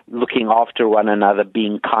children, looking after one another,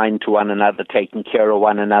 being kind to one another, taking care of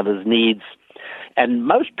one another's needs. And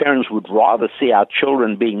most parents would rather see our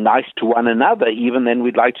children being nice to one another even than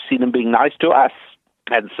we'd like to see them being nice to us.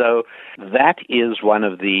 And so that is one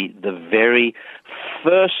of the very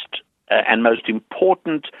first and most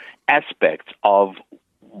important aspects of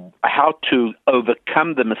how to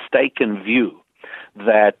overcome the mistaken view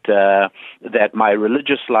that my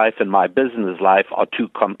religious life and my business life are two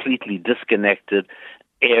completely disconnected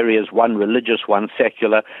areas, one religious, one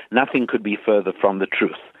secular. Nothing could be further from the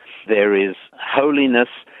truth. There is holiness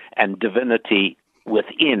and divinity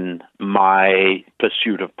within my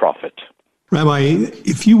pursuit of profit. Rabbi,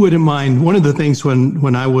 if you wouldn't mind, one of the things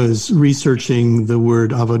when I was researching the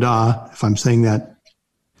word avodah, if I'm saying that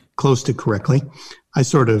close to correctly, I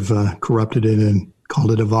sort of corrupted it and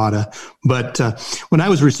called it avada. But when I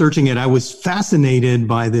was researching it, I was fascinated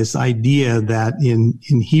by this idea that in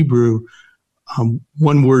Hebrew,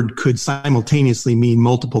 one word could simultaneously mean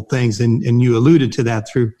multiple things. And you alluded to that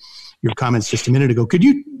through your comments just a minute ago. Could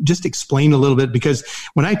you just explain a little bit? Because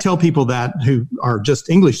when I tell people that who are just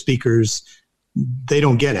English speakers, they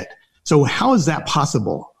don't get it. So how is that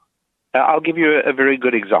possible? I'll give you a very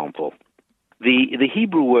good example. The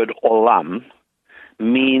Hebrew word olam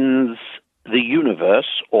means the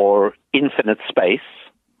universe or infinite space,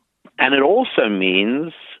 and it also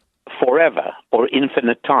means forever or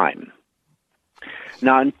infinite time.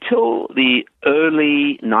 Now, until the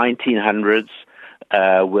early 1900s,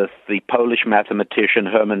 with the Polish mathematician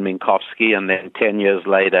Hermann Minkowski, and then 10 years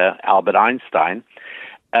later, Albert Einstein,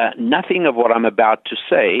 nothing of what I'm about to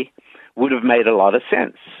say would have made a lot of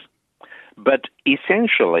sense. But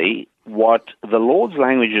essentially, what the Lord's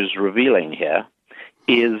language is revealing here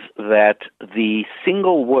is that the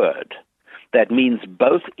single word that means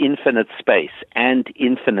both infinite space and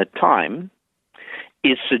infinite time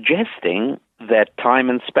is suggesting that time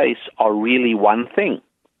and space are really one thing.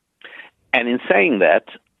 And in saying that,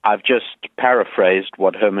 I've just paraphrased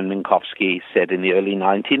what Hermann Minkowski said in the early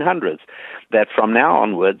 1900s, that from now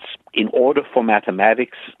onwards, in order for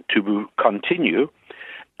mathematics to continue,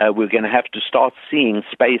 we're going to have to start seeing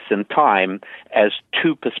space and time as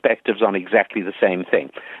two perspectives on exactly the same thing.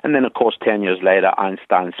 And then, of course, 10 years later,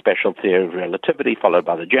 Einstein's special theory of relativity, followed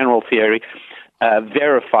by the general theory,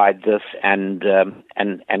 verified this and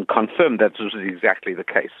confirmed that this was exactly the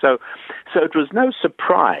case. So it was no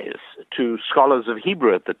surprise to scholars of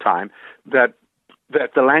Hebrew at the time that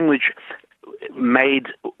the language made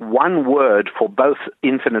one word for both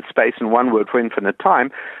infinite space and one word for infinite time.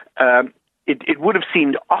 It would have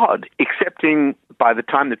seemed odd, excepting by the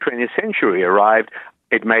time the 20th century arrived,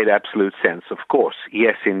 it made absolute sense. Of course,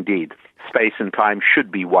 yes, indeed. Space and time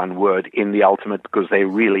should be one word in the ultimate because they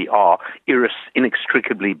really are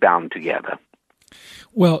inextricably bound together.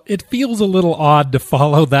 Well, it feels a little odd to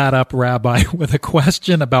follow that up, Rabbi, with a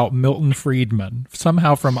question about Milton Friedman.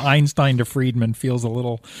 Somehow from Einstein to Friedman feels a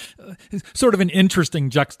little sort of an interesting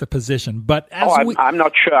juxtaposition. But I'm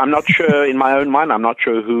not sure. I'm not sure in my own mind. I'm not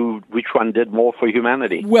sure which one did more for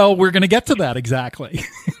humanity. Well, we're going to get to that exactly.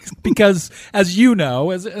 Because as you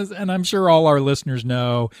know, and I'm sure all our listeners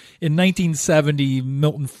know, in 1970,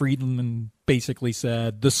 Milton Friedman basically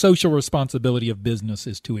said the social responsibility of business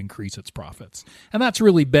is to increase its profits. And that's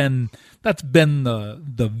been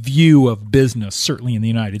the view of business, certainly in the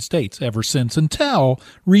United States, ever since, until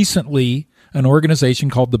recently an organization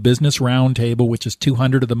called the Business Roundtable, which is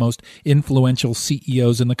 200 of the most influential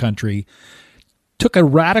CEOs in the country, took a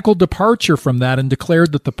radical departure from that and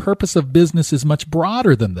declared that the purpose of business is much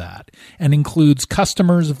broader than that and includes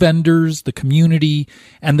customers, vendors, the community,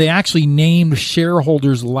 and they actually named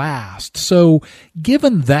shareholders last. So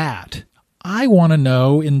given that, I want to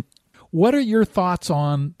know What are your thoughts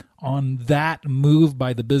on that move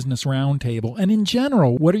by the Business Roundtable? And in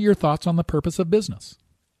general, what are your thoughts on the purpose of business?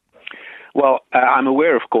 Well, I'm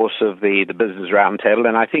aware, of course, of the Business Roundtable,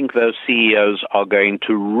 and I think those CEOs are going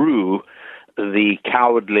to rue the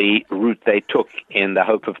cowardly route they took in the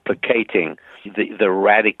hope of placating the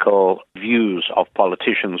radical views of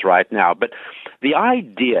politicians right now. But the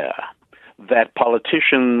idea that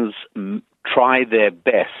politicians try their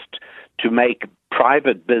best to make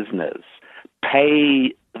private business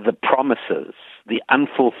pay the promises, the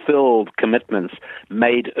unfulfilled commitments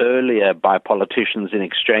made earlier by politicians in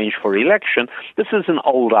exchange for election, this is an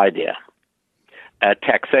old idea.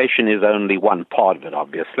 Taxation is only one part of it,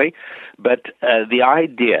 obviously, but the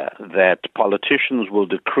idea that politicians will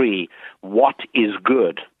decree what is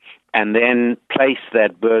good and then place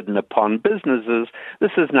that burden upon businesses,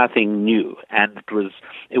 this is nothing new. And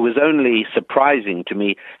it was only surprising to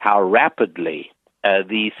me how rapidly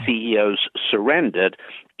these CEOs surrendered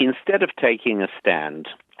instead of taking a stand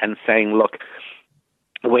and saying, look,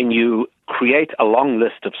 when you create a long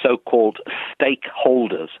list of so-called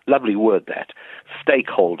stakeholders, lovely word that,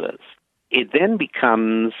 stakeholders, it then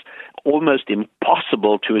becomes almost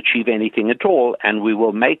impossible to achieve anything at all, and we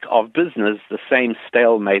will make of business the same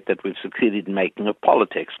stalemate that we've succeeded in making of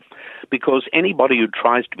politics, because anybody who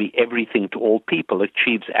tries to be everything to all people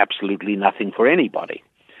achieves absolutely nothing for anybody.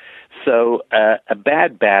 So a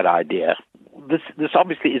bad idea. This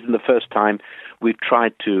obviously isn't the first time we've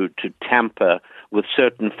tried to tamper with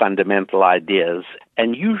certain fundamental ideas,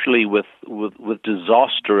 and usually with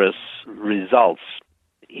disastrous results.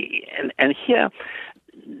 And here,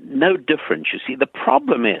 no difference. You see, the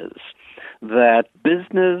problem is that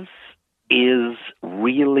business is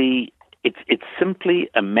really, it's simply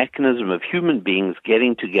a mechanism of human beings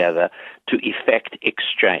getting together to effect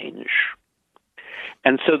exchange.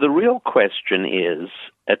 And so the real question is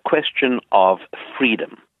a question of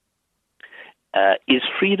freedom. Is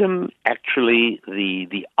freedom actually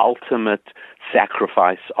the ultimate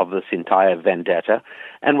sacrifice of this entire vendetta?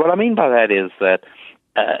 And what I mean by that is that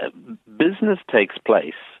business takes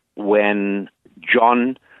place when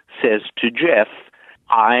John says to Jeff,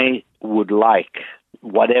 I would like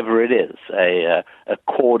whatever it is, a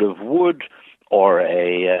cord of wood or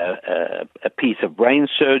a piece of brain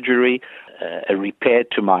surgery, a repair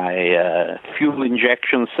to my fuel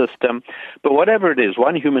injection system. But whatever it is,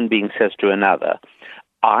 one human being says to another,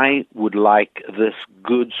 I would like this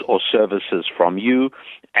goods or services from you,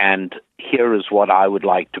 and here is what I would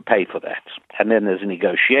like to pay for that. And then there's a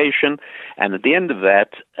negotiation, and at the end of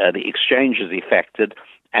that, the exchange is effected,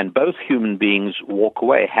 and both human beings walk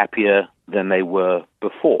away happier than they were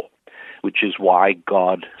before, which is why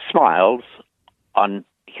God smiles on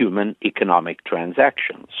human economic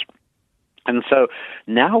transactions. And so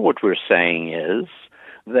now what we're saying is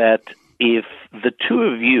that if the two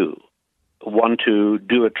of you want to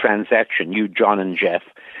do a transaction, you, John and Jeff,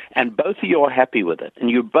 and both of you are happy with it, and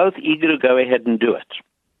you're both eager to go ahead and do it,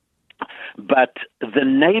 but the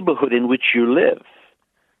neighborhood in which you live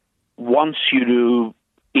wants you to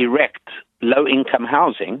erect low-income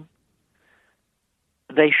housing,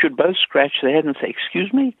 they should both scratch their head and say,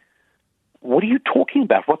 excuse me, what are you talking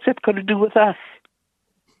about? What's that got to do with us?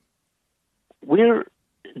 We're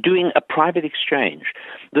doing a private exchange.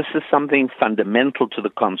 This is something fundamental to the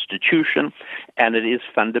Constitution, and it is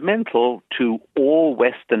fundamental to all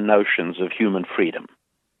Western notions of human freedom.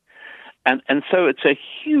 And so it's a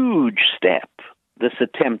huge step, this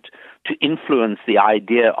attempt to influence the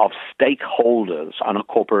idea of stakeholders on a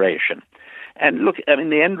corporation. And look, I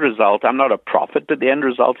mean, the end result, I'm not a prophet, but the end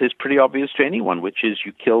result is pretty obvious to anyone, which is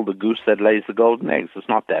you kill the goose that lays the golden eggs. It's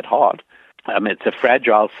not that hard. It's a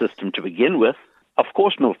fragile system to begin with. Of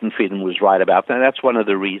course, Milton Friedman was right about that. That's one of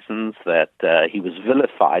the reasons that he was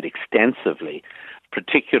vilified extensively,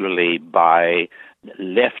 particularly by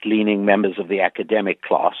left-leaning members of the academic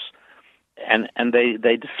class, and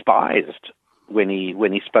they despised when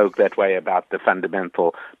he spoke that way about the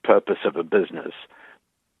fundamental purpose of a business.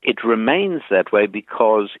 It remains that way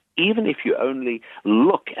because even if you only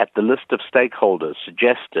look at the list of stakeholders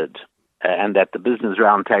suggested and that the Business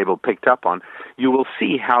Roundtable picked up on, you will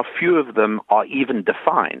see how few of them are even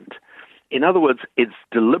defined. In other words, it's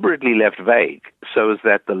deliberately left vague so as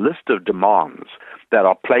that the list of demands that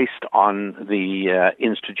are placed on the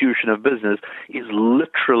institution of business is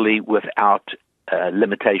literally without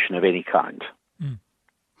limitation of any kind.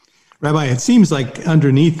 Rabbi, it seems like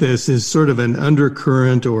underneath this is sort of an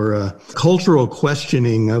undercurrent or a cultural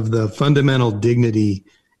questioning of the fundamental dignity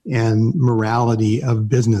and morality of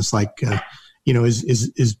business. Like,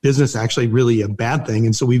 is business actually really a bad thing?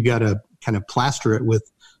 And so we've got to kind of plaster it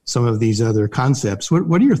with some of these other concepts.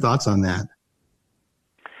 What are your thoughts on that?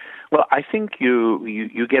 Well, I think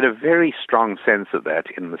you get a very strong sense of that,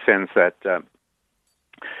 in the sense that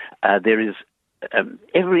there is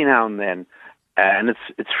every now and then, and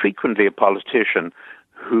it's frequently a politician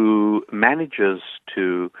who manages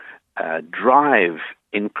to drive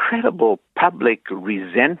incredible public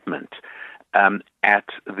resentment at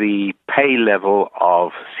the pay level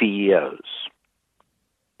of CEOs.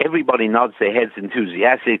 Everybody nods their heads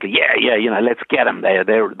enthusiastically. Yeah, let's get them.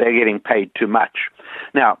 They're getting paid too much.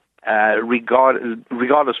 Now,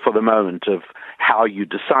 regardless for the moment of how you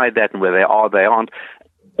decide that and whether they are, they aren't,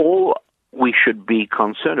 all we should be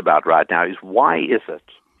concerned about right now is, why is it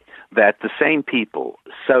that the same people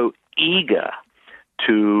so eager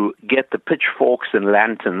to get the pitchforks and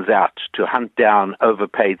lanterns out to hunt down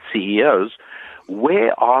overpaid CEOs,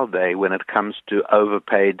 where are they when it comes to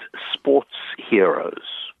overpaid sports heroes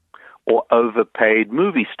or overpaid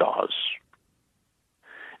movie stars?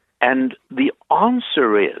 And the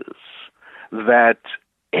answer is that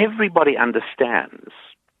everybody understands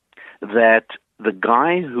that the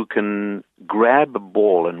guy who can grab a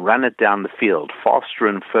ball and run it down the field faster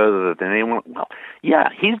and further than anyone, well, yeah,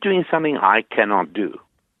 he's doing something I cannot do.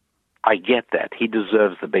 I get that. He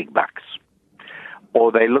deserves the big bucks.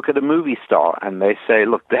 Or they look at a movie star and they say,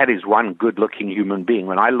 look, that is one good-looking human being.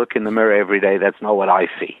 When I look in the mirror every day, that's not what I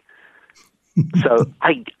see. So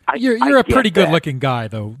you're a pretty good-looking guy,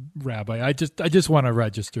 though, Rabbi. I just want to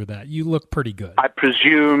register that you look pretty good. I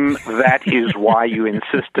presume that is why you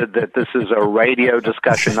insisted that this is a radio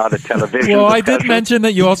discussion, not a television. Well, discussion. I did mention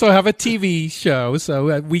that you also have a TV show,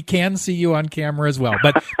 so we can see you on camera as well.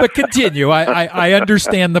 But continue. I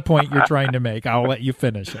understand the point you're trying to make. I'll let you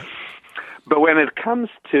finish it. But when it comes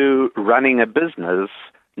to running a business,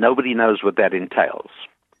 nobody knows what that entails.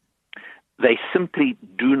 They simply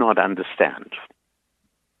do not understand.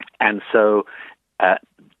 And so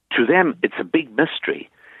to them, it's a big mystery.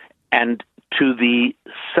 And to the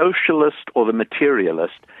socialist or the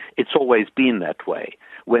materialist, it's always been that way.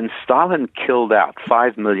 When Stalin killed out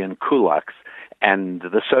 5 million kulaks and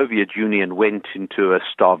the Soviet Union went into a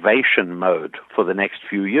starvation mode for the next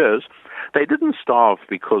few years, they didn't starve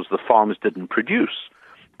because the farms didn't produce.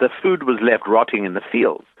 The food was left rotting in the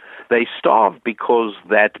fields. They starved because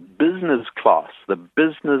that business class,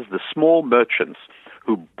 the small merchants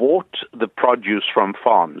who bought the produce from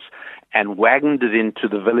farms and wagoned it into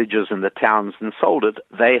the villages and the towns and sold it,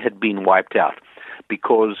 they had been wiped out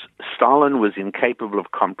because Stalin was incapable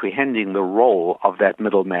of comprehending the role of that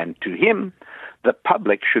middleman. To him, the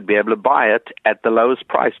public should be able to buy it at the lowest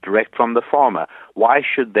price direct from the farmer. Why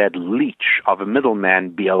should that leech of a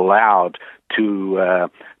middleman be allowed to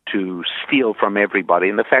steal from everybody?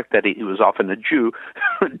 And the fact that he was often a Jew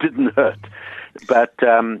didn't hurt. But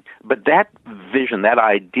that vision, that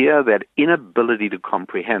idea, that inability to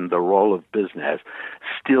comprehend the role of business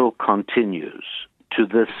still continues to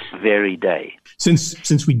this very day.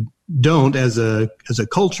 Since we don't, as a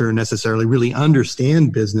culture, necessarily really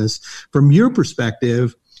understand business, from your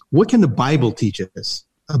perspective, what can the Bible teach us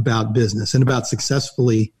about business and about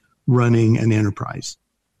successfully running an enterprise?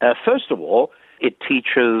 First of all, it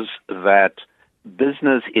teaches that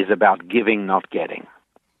business is about giving, not getting.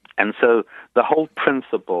 And so the whole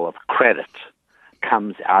principle of credit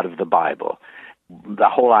comes out of the Bible. The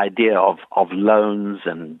whole idea of loans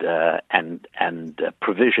and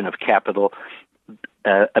provision of capital,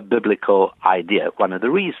 a biblical idea. One of the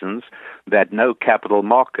reasons that no capital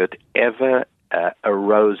market ever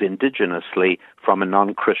arose indigenously from a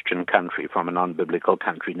non-Christian country, from a non-biblical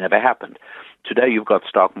country, never happened. Today you've got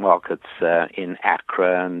stock markets in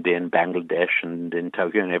Accra and in Bangladesh and in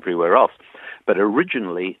Tokyo and everywhere else. But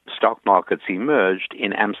originally, stock markets emerged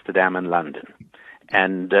in Amsterdam and London.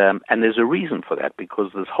 And there's a reason for that,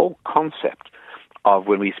 because this whole concept of,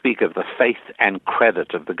 when we speak of the faith and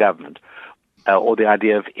credit of the government, or the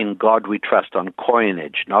idea of in God we trust on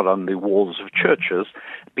coinage, not on the walls of churches,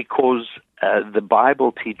 because the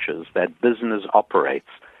Bible teaches that business operates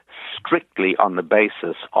strictly on the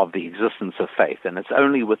basis of the existence of faith. And it's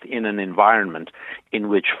only within an environment in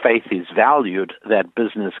which faith is valued that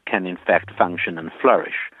business can in fact function and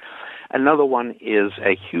flourish. Another one is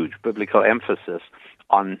a huge biblical emphasis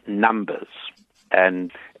on numbers.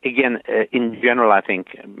 And again, in general, I think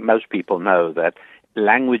most people know that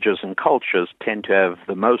languages and cultures tend to have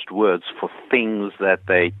the most words for things that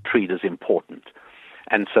they treat as important.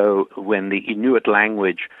 And so when the Inuit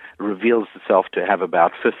language reveals itself to have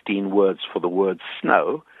about 15 words for the word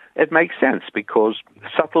snow, it makes sense, because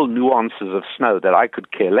subtle nuances of snow that I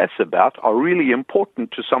could care less about are really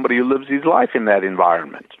important to somebody who lives his life in that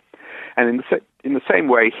environment. And in the same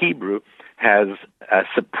way, Hebrew has a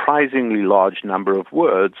surprisingly large number of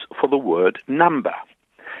words for the word number.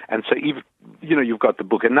 And so you've got the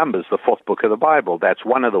book of Numbers, the fourth book of the Bible. That's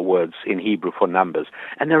one of the words in Hebrew for numbers.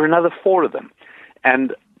 And there are another 4 of them.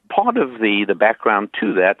 And part of the background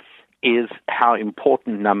to that is how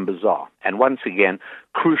important numbers are. And once again,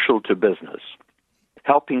 crucial to business,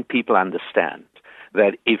 helping people understand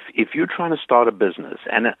that if you're trying to start a business,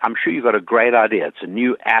 and I'm sure you've got a great idea, it's a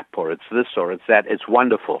new app or it's this or it's that, it's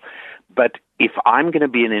wonderful. But if I'm going to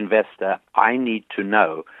be an investor, I need to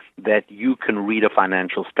know that you can read a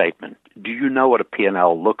financial statement. Do you know what a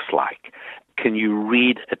P&L looks like? Can you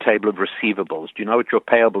read a table of receivables? Do you know what your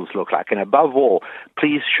payables look like? And above all,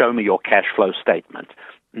 please show me your cash flow statement.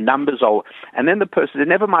 Numbers are, and then the person said,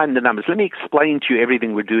 never mind the numbers. Let me explain to you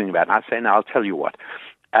everything we're doing about it. And I say, no, I'll tell you what.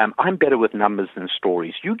 I'm better with numbers than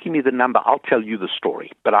stories. You give me the number, I'll tell you the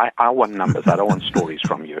story. But I want numbers. I don't want stories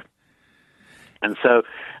from you. And so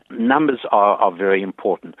numbers are very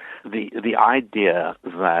important. The idea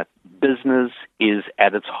that business is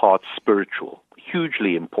at its heart spiritual,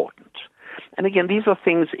 hugely important. And again, these are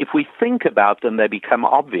things, if we think about them, they become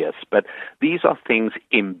obvious, but these are things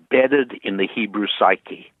embedded in the Hebrew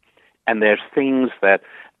psyche. And they're things that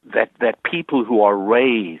people who are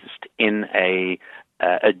raised in a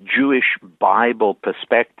Jewish Bible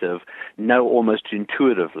perspective know almost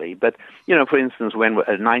intuitively. But, for instance, when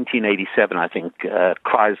in 1987, I think,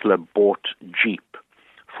 Chrysler bought Jeep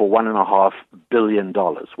for $1.5 billion.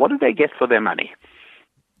 What did they get for their money?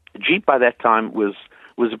 Jeep by that time was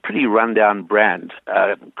a pretty rundown brand.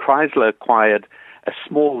 Chrysler acquired a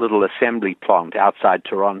small little assembly plant outside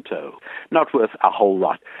Toronto, not worth a whole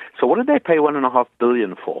lot. So what did they pay $1.5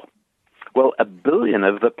 billion for? Well, $1 billion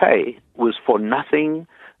of the pay was for nothing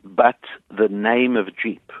but the name of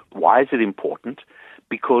Jeep. Why is it important?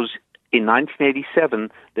 Because in 1987,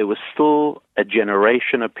 there was still a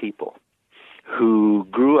generation of people who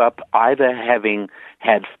grew up either having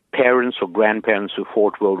had parents or grandparents who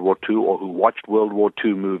fought World War II or who watched World War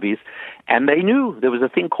II movies, and they knew there was a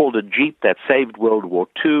thing called a Jeep that saved World War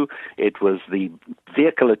II. It was the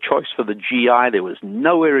vehicle of choice for the GI. There was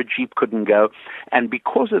nowhere a Jeep couldn't go, and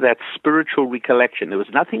because of that spiritual recollection, there was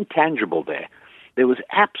nothing tangible there. There was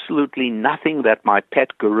absolutely nothing that my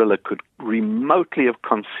pet gorilla could remotely have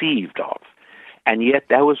conceived of. And yet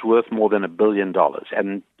that was worth more than $1 billion.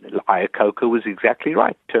 And Iacocca was exactly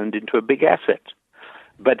right, turned into a big asset.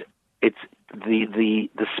 But it's the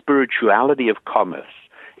spirituality of commerce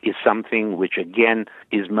is something which, again,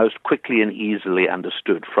 is most quickly and easily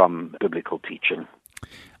understood from biblical teaching.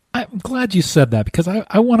 I'm glad you said that, because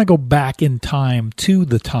I want to go back in time to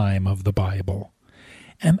the time of the Bible.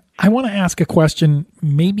 And I want to ask a question,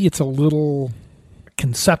 maybe it's a little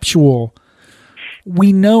conceptual.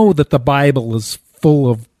 We know that the Bible is full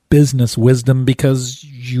of business wisdom because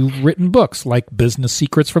you've written books like Business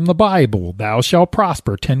Secrets from the Bible, Thou Shalt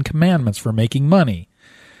Prosper, 10 Commandments for Making Money.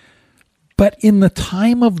 But in the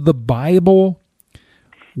time of the Bible,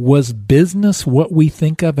 was business what we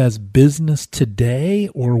think of as business today,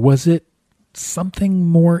 or was it something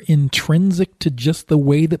more intrinsic to just the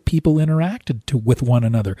way that people interacted with one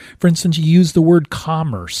another? For instance, you use the word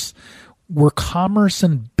commerce. Were commerce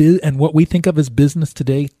and what we think of as business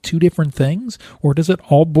today two different things, or does it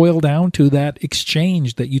all boil down to that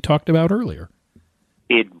exchange that you talked about earlier?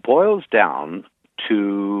 It boils down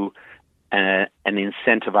to an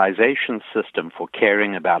incentivization system for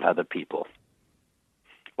caring about other people.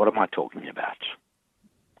 What am I talking about?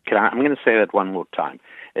 I'm going to say that one more time.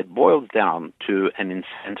 It boils down to an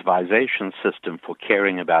incentivization system for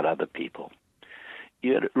caring about other people.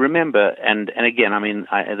 You remember, and again,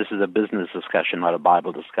 this is a business discussion, not a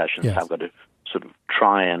Bible discussion, yes. So I've got to sort of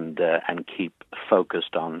try and keep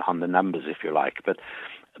focused on the numbers, if you like.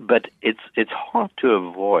 But it's hard to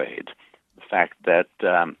avoid the fact that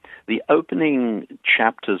the opening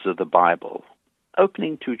chapters of the Bible,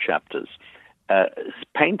 opening 2 chapters,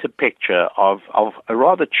 paint a picture of a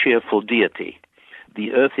rather cheerful deity.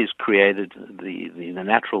 The earth is created, the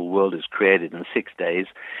natural world is created in 6 days,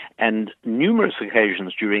 and numerous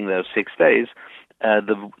occasions during those 6 days,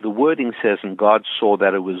 the wording says, and God saw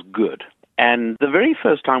that it was good. And the very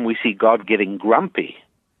first time we see God getting grumpy,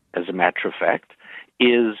 as a matter of fact,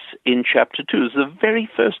 is in chapter 2. It's the very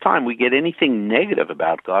first time we get anything negative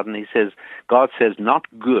about God, and God says, not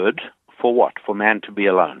good for what? For man to be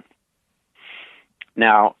alone.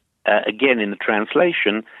 Now, again, in the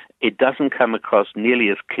translation, it doesn't come across nearly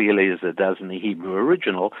as clearly as it does in the Hebrew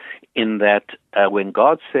original, in that when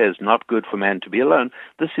God says not good for man to be alone,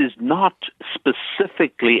 this is not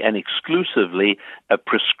specifically and exclusively a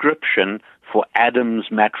prescription for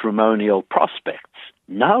Adam's matrimonial prospects.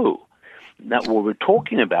 No. Now, what we're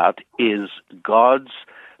talking about is God's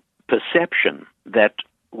perception that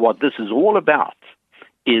what this is all about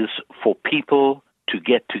is for people to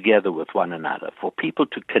get together with one another, for people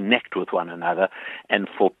to connect with one another, and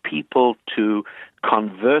for people to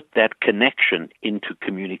convert that connection into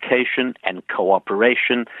communication and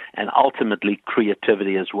cooperation and ultimately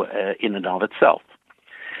creativity as well, in and of itself.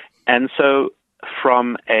 And so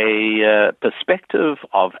from a perspective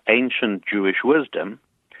of ancient Jewish wisdom,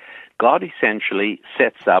 God essentially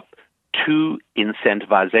sets up two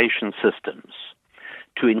incentivization systems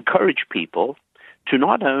to encourage people to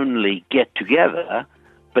not only get together,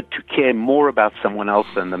 but to care more about someone else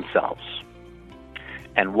than themselves.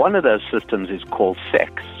 And one of those systems is called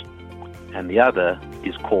sex, and the other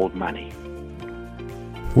is called money.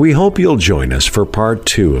 We hope you'll join us for part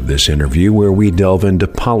 2 of this interview, where we delve into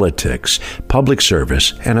politics, public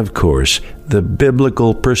service, and of course, the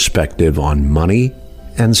biblical perspective on money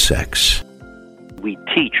and sex. We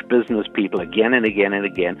teach business people again and again and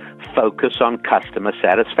again, focus on customer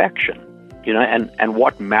satisfaction. And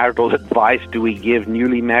what marital advice do we give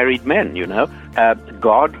newly married men,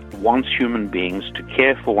 God wants human beings to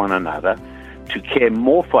care for one another, to care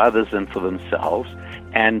more for others than for themselves,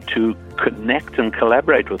 and to connect and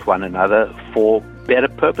collaborate with one another for better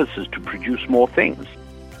purposes, to produce more things.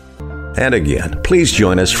 And again, please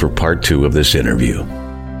join us for part 2 of this interview.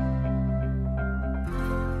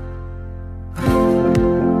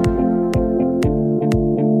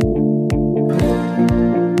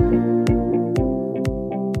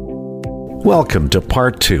 Welcome to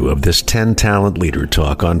part 2 of this 10 Talent Leader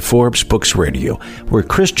Talk on Forbes Books Radio, where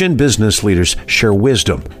Christian business leaders share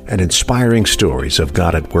wisdom and inspiring stories of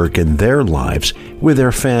God at work in their lives, with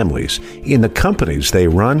their families, in the companies they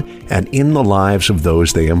run, and in the lives of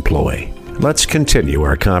those they employ. Let's continue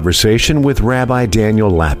our conversation with Rabbi Daniel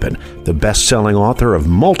Lapin, the best-selling author of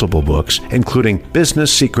multiple books, including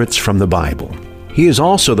Business Secrets from the Bible. He is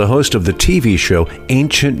also the host of the TV show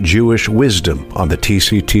Ancient Jewish Wisdom on the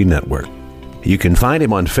TCT Network. You can find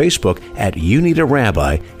him on Facebook at You Need a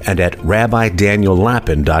Rabbi and at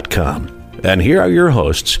RabbiDanielLapin.com. And here are your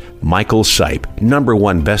hosts, Michael Sipe,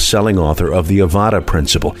 #1 best-selling author of the Avada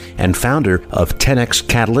Principle and founder of 10X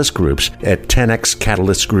Catalyst Groups at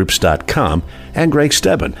 10xCatalystGroups.com, and Greg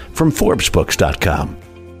Stebbin from ForbesBooks.com.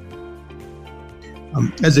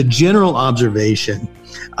 As a general observation,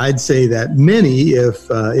 I'd say that many, if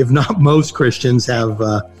not most Christians, have,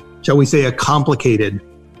 shall we say, a complicated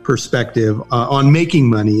perspective on making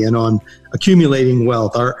money and on accumulating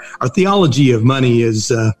wealth. Our theology of money is,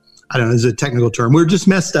 is a technical term. We're just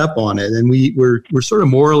messed up on it, and we're sort of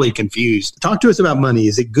morally confused. Talk to us about money.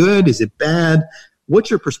 Is it good? Is it bad? What's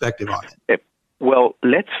your perspective on it? Well,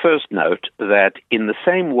 let's first note that in the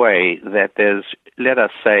same way that there's, let us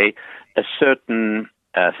say, a certain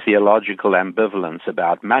theological ambivalence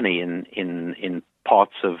about money in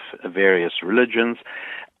parts of various religions,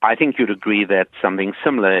 I think you'd agree that something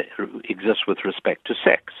similar exists with respect to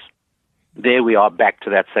sex. There we are back to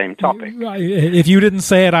that same topic. If you didn't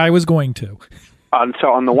say it, I was going to. And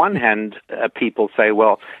so on the one hand, people say,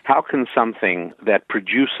 well, how can something that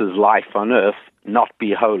produces life on earth not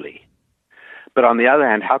be holy? But on the other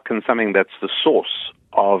hand, how can something that's the source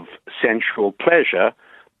of sensual pleasure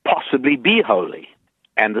possibly be holy?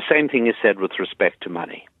 And the same thing is said with respect to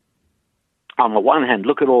money. On the one hand,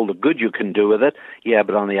 look at all the good you can do with it. Yeah,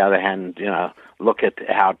 but on the other hand, look at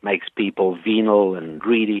how it makes people venal and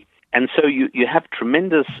greedy. And so you have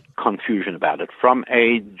tremendous confusion about it. From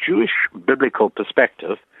a Jewish biblical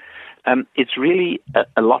perspective, it's really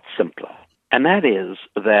a lot simpler. And that is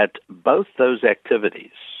that both those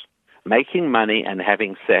activities, making money and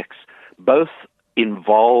having sex, both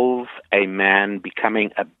involve a man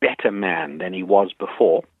becoming a better man than he was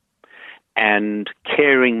before, and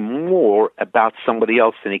caring more about somebody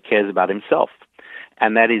else than he cares about himself.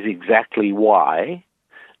 And that is exactly why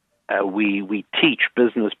we teach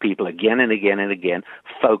business people again and again and again,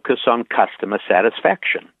 focus on customer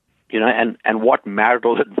satisfaction. And what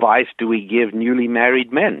marital advice do we give newly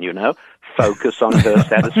married men? Focus on her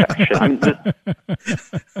satisfaction.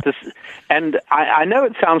 I know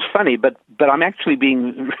it sounds funny, but I'm actually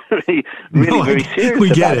being really very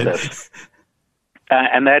serious about this.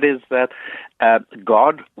 And that is that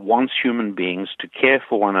God wants human beings to care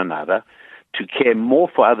for one another, to care more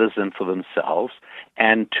for others than for themselves,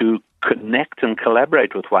 and to connect and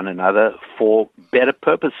collaborate with one another for better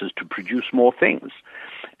purposes, to produce more things.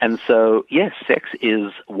 And so, yes, sex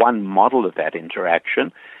is one model of that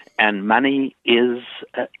interaction, and money is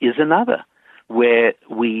another, where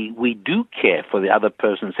we do care for the other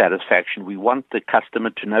person's satisfaction. We want the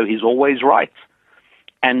customer to know he's always right.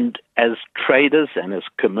 And as traders and as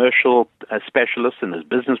commercial specialists and as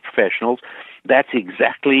business professionals, that's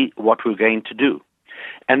exactly what we're going to do.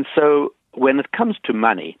 And so when it comes to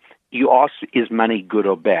money, you ask, is money good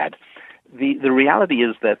or bad? The reality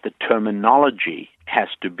is that the terminology has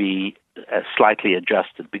to be slightly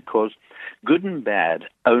adjusted, because good and bad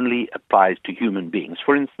only applies to human beings.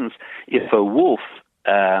 For instance, if a wolf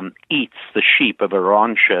eats the sheep of a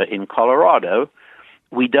rancher in Colorado,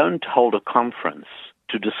 we don't hold a conference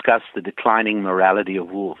to discuss the declining morality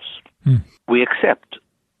of wolves. We accept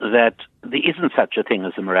that there isn't such a thing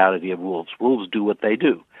as the morality of wolves. Wolves do what they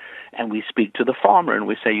do. And we speak to the farmer and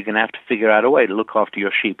we say, you're going to have to figure out a way to look after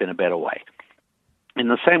your sheep in a better way. In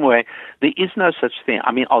the same way, there is no such thing.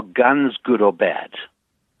 I mean, are guns good or bad?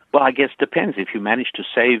 Well, I guess it depends. If you manage to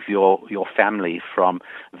save your family from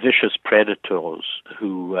vicious predators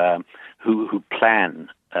who plan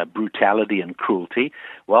brutality and cruelty,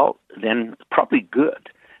 well, then probably good.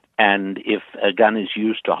 And if a gun is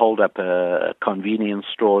used to hold up a convenience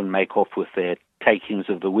store and make off with their takings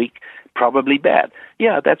of the week, probably bad.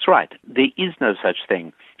 Yeah, that's right. There is no such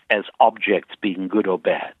thing as objects being good or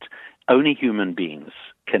bad. Only human beings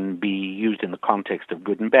can be used in the context of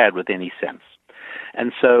good and bad with any sense.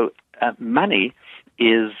 And so money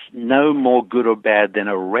is no more good or bad than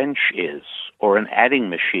a wrench is, or an adding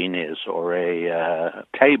machine is, or a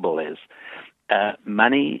table is.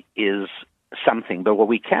 Money is something, but what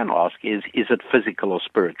we can ask is it physical or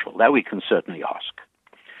spiritual? That we can certainly ask.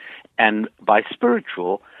 And by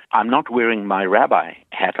spiritual, I'm not wearing my rabbi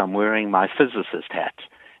hat, I'm wearing my physicist hat.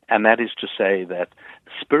 And that is to say that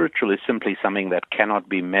spiritual is simply something that cannot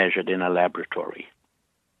be measured in a laboratory.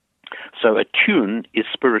 So a tune is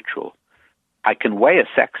spiritual. I can weigh a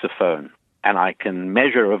saxophone and I can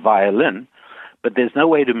measure a violin, but there's no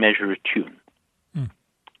way to measure a tune.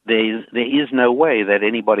 There is no way that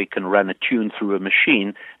anybody can run a tune through a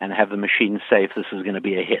machine and have the machine say if this is going to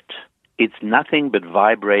be a hit. It's nothing but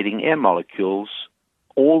vibrating air molecules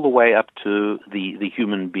all the way up to the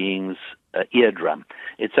human being's eardrum.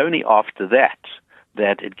 It's only after that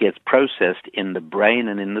it gets processed in the brain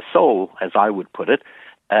and in the soul, as I would put it,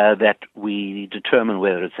 that we determine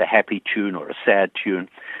whether it's a happy tune or a sad tune.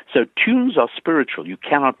 So tunes are spiritual. You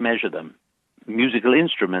cannot measure them. Musical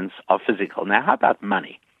instruments are physical. Now, how about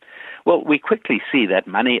money? Well, we quickly see that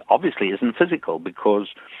money obviously isn't physical, because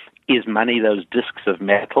is money those discs of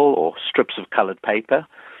metal or strips of colored paper?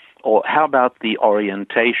 Or how about the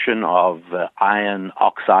orientation of iron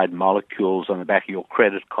oxide molecules on the back of your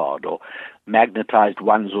credit card, or magnetized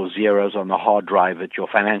ones or zeros on the hard drive at your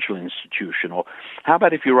financial institution? Or how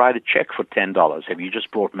about if you write a check for $10? Have you just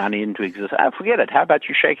brought money into existence? Forget it. How about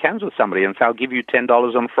you shake hands with somebody and say, I'll give you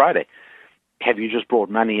 $10 on Friday? Have you just brought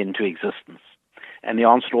money into existence? And the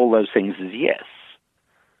answer to all those things is yes,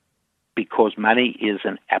 because money is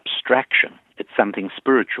an abstraction. It's something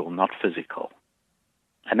spiritual, not physical.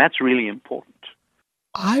 And that's really important.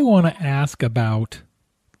 I want to ask about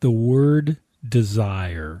the word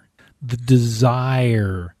desire, the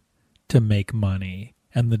desire to make money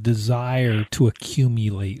and the desire to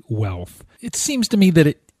accumulate wealth. It seems to me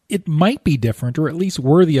that it might be different, or at least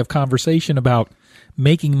worthy of conversation, about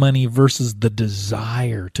making money versus the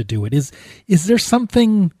desire to do it. Is there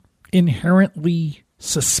something inherently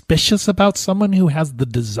suspicious about someone who has the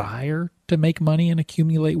desire to make money and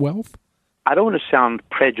accumulate wealth? I don't want to sound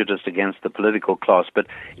prejudiced against the political class, but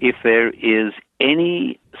if there is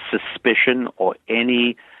any suspicion or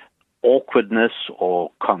any awkwardness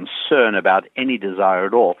or concern about any desire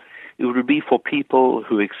at all, it would be for people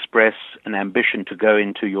who express an ambition to go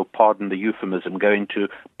into, you'll pardon the euphemism, go into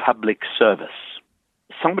public service.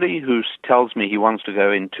 Somebody who tells me he wants to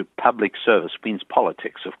go into public service, means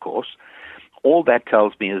politics, of course. All that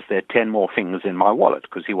tells me is there are 10 more fingers in my wallet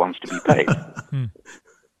because he wants to be paid.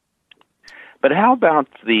 But how about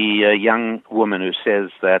the young woman who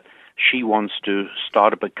says that she wants to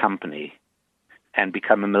start up a company and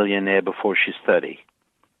become a millionaire before she's 30?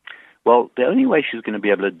 Well, the only way she's going to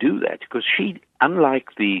be able to do that, because she, unlike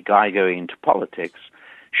the guy going into politics,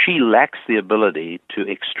 she lacks the ability to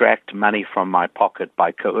extract money from my pocket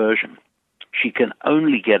by coercion. She can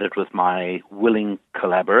only get it with my willing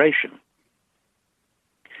collaboration.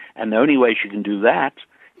 And the only way she can do that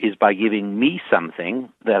is by giving me something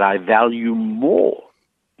that I value more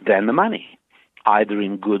than the money, either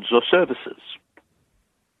in goods or services.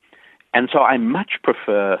 And so I much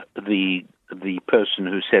prefer the person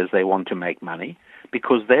who says they want to make money,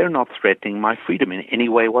 because they're not threatening my freedom in any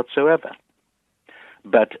way whatsoever.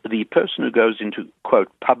 But the person who goes into, quote,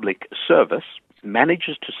 public service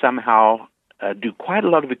manages to somehow do quite a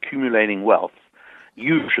lot of accumulating wealth,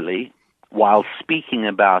 usually while speaking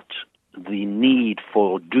about the need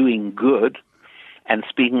for doing good and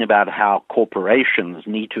speaking about how corporations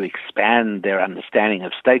need to expand their understanding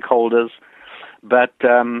of stakeholders. But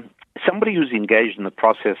somebody who's engaged in the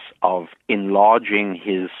process of enlarging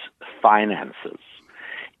his finances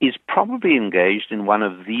is probably engaged in one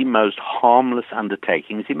of the most harmless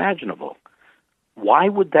undertakings imaginable. Why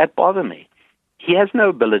would that bother me? He has no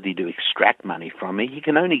ability to extract money from me. He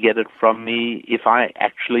can only get it from me if I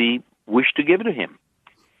actually wish to give it to him.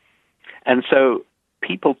 And so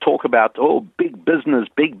people talk about, big business,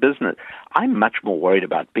 big business. I'm much more worried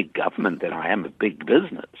about big government than I am of big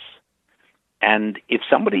business. And if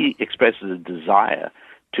somebody expresses a desire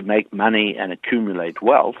to make money and accumulate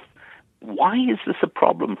wealth, why is this a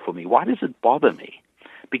problem for me? Why does it bother me?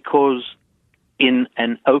 Because in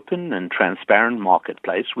an open and transparent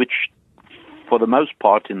marketplace, which for the most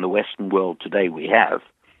part in the Western world today we have,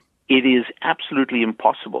 it is absolutely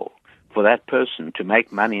impossible for that person to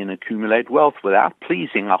make money and accumulate wealth without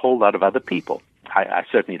pleasing a whole lot of other people. I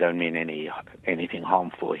certainly don't mean anything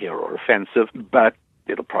harmful here or offensive, but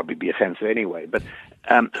it'll probably be offensive anyway. But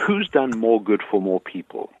who's done more good for more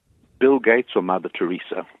people, Bill Gates or Mother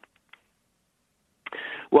Teresa?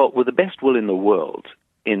 Well, with the best will in the world,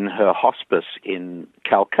 in her hospice in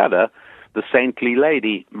Calcutta, the saintly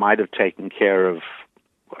lady might have taken care of,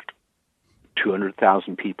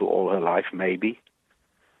 200,000 people all her life, maybe.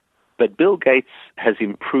 But Bill Gates has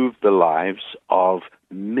improved the lives of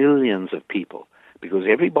millions of people, because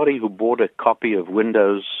everybody who bought a copy of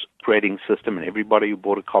Windows operating system and everybody who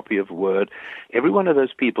bought a copy of Word, every one of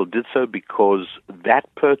those people did so because that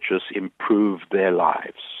purchase improved their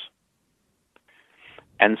lives.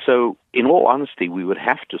 And so, in all honesty, we would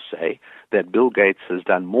have to say that Bill Gates has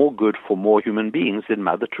done more good for more human beings than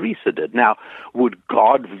Mother Teresa did. Now, would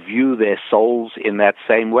God view their souls in that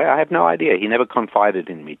same way? I have no idea. He never confided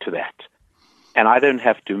in me to that. And I don't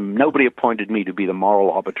have to, nobody appointed me to be the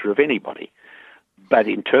moral arbiter of anybody. But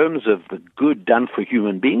in terms of the good done for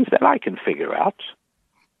human beings, that I can figure out.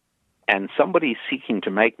 And somebody seeking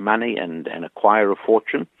to make money and acquire a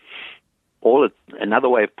fortune, another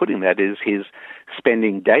way of putting that is his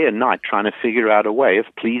spending day and night trying to figure out a way of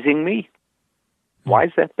pleasing me. Why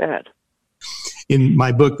is that bad? In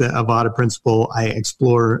my book, The Avada Principle, I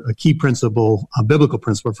explore a key principle, a biblical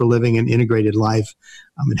principle for living an integrated life.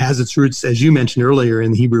 It has its roots, as you mentioned earlier,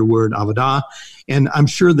 in the Hebrew word avodah. And I'm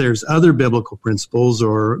sure there's other biblical principles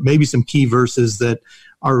or maybe some key verses that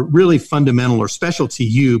are really fundamental or special to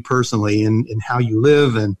you personally in how you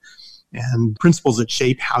live and principles that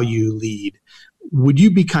shape how you lead. Would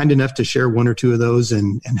you be kind enough to share one or two of those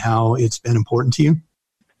and how it's been important to you?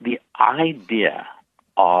 The idea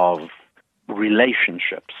of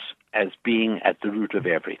relationships as being at the root of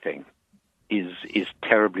everything is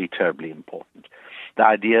terribly, terribly important. The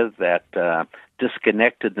idea that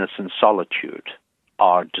disconnectedness and solitude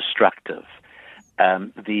are destructive.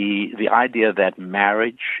 The idea that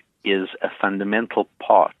marriage is a fundamental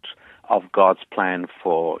part of God's plan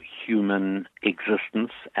for human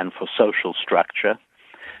existence and for social structure,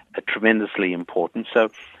 tremendously important. So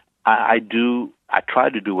I try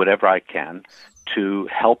to do whatever I can to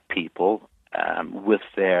help people with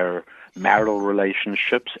their marital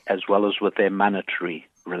relationships as well as with their monetary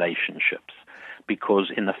relationships.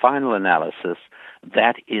 Because in the final analysis,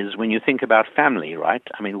 that is, when you think about family, right?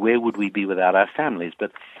 I mean, where would we be without our families?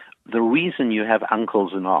 But the reason you have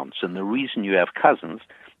uncles and aunts and the reason you have cousins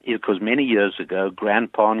is because many years ago,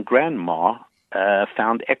 grandpa and grandma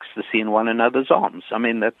found ecstasy in one another's arms. I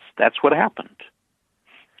mean, that's what happened.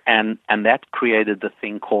 And that created the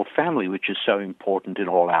thing called family, which is so important in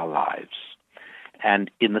all our lives.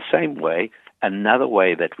 And in the same way, another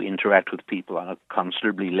way that we interact with people on a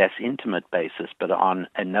considerably less intimate basis, but on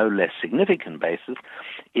a no less significant basis,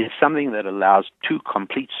 is something that allows two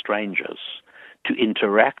complete strangers to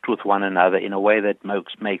interact with one another in a way that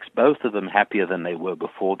makes both of them happier than they were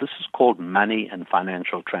before. This is called money and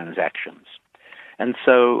financial transactions. And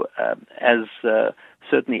so,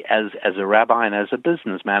 certainly as a rabbi and as a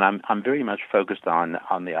businessman, I'm very much focused on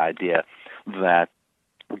the idea that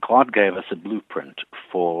God gave us a blueprint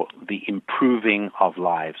for the improving of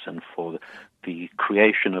lives and for the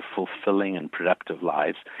creation of fulfilling and productive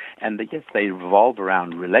lives, and that, yes, they revolve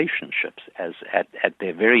around relationships as at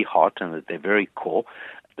their very heart and at their very core.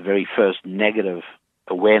 The very first negative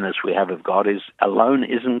awareness we have of God is alone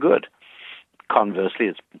isn't good.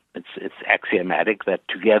 Conversely, it's axiomatic that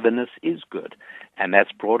togetherness is good, and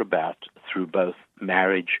that's brought about through both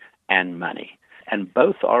marriage and money. And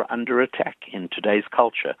both are under attack in today's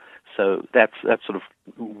culture. So that's sort of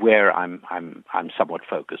where I'm somewhat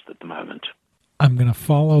focused at the moment. I'm going to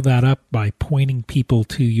follow that up by pointing people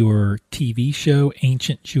to your TV show,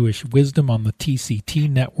 Ancient Jewish Wisdom, on the TCT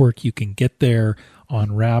network. You can get there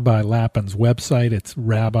on Rabbi Lapin's website. It's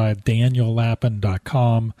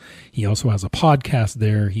rabbidaniellapin.com. He also has a podcast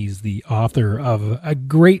there. He's the author of a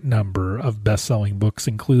great number of best-selling books,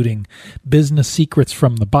 including Business Secrets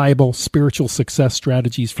from the Bible, Spiritual Success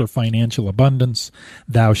Strategies for Financial Abundance,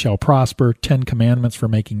 Thou Shalt Prosper, 10 Commandments for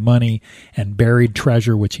Making Money, and Buried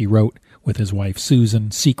Treasure, which he wrote with his wife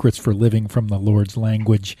Susan, Secrets for Living from the Lord's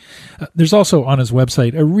Language. There's also on his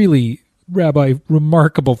website a really, Rabbi,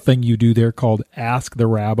 remarkable thing you do there called Ask the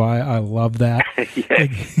Rabbi. I love that.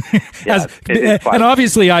 And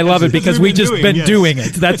obviously I love it because we've just been doing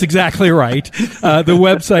it. That's exactly right. The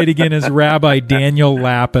website again is Rabbi Daniel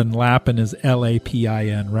Lapin. Lapin is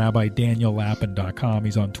Lapin, rabbidaniellapin.com.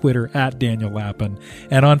 He's on Twitter at Daniel Lapin.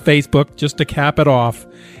 And on Facebook, just to cap it off,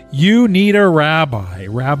 You Need a Rabbi.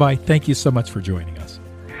 Rabbi, thank you so much for joining us.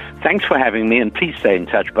 Thanks for having me, and please stay in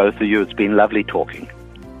touch, both of you. It's been lovely talking.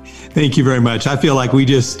 Thank you very much. I feel like we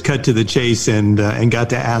just cut to the chase and got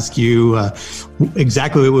to ask you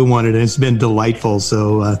exactly what we wanted, and it's been delightful.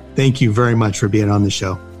 So thank you very much for being on the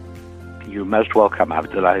show. You're most welcome.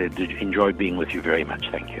 I've delighted to enjoy being with you very much.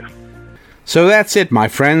 Thank you. So that's it, my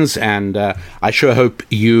friends, and I sure hope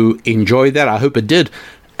you enjoyed that. I hope it did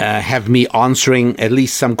have me answering at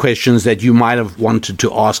least some questions that you might have wanted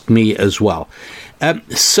to ask me as well.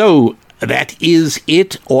 So that is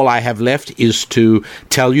it. All I have left is to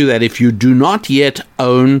tell you that if you do not yet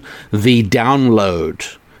own the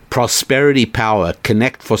download, Prosperity Power,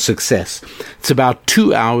 Connect for Success, it's about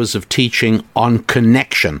 2 hours of teaching on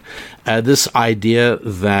connection. This idea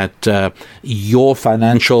that your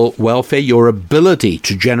financial welfare, your ability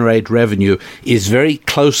to generate revenue, is very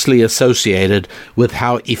closely associated with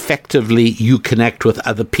how effectively you connect with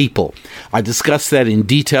other people. I discuss that in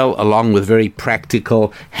detail along with very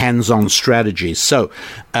practical hands-on strategies. So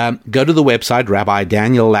go to the website,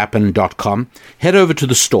 rabbidaniellapin.com, head over to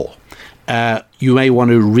the store. You may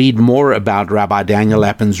want to read more about Rabbi Daniel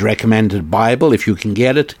Lapin's recommended Bible. If you can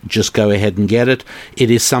get it, just go ahead and get it. It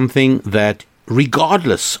is something that,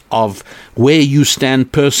 regardless of where you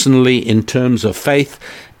stand personally in terms of faith,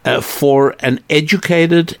 for an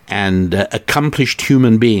educated and accomplished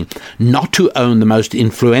human being not to own the most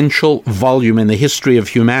influential volume in the history of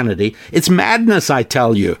humanity, it's madness, I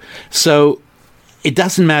tell you. So it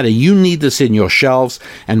doesn't matter. You need this in your shelves.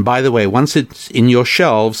 And by the way, once it's in your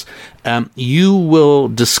shelves, you will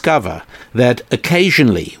discover that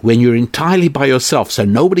occasionally, when you're entirely by yourself, so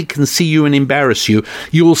nobody can see you and embarrass you,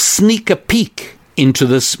 you will sneak a peek into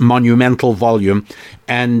this monumental volume,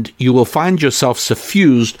 and you will find yourself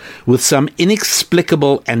suffused with some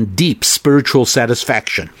inexplicable and deep spiritual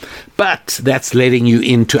satisfaction. But that's letting you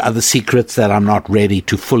into other secrets that I'm not ready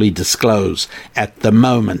to fully disclose at the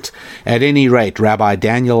moment. At any rate,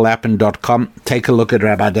 rabbidaniellapin.com. Take a look at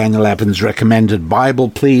Rabbi Daniel Lapin's recommended Bible,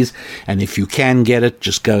 please. And if you can get it,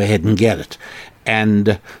 just go ahead and get it.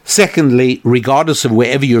 And secondly, regardless of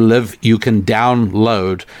wherever you live, you can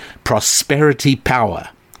download Prosperity Power,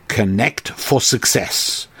 Connect for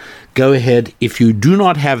Success. Go ahead. If you do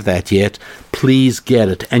not have that yet, please get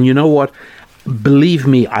it. And you know what? Believe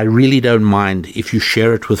me, I really don't mind if you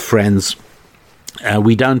share it with friends.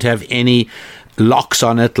 We don't have any locks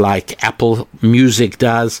on it like Apple Music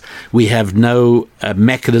does. We have no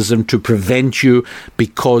mechanism to prevent you,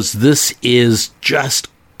 because this is just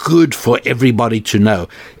good for everybody to know.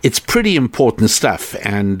 It's pretty important stuff,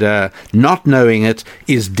 and not knowing it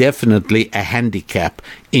is definitely a handicap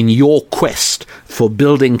in your quest for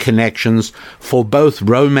building connections for both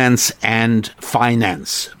romance and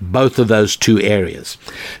finance, both of those two areas.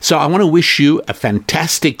 So I want to wish you a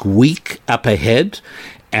fantastic week up ahead,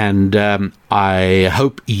 and I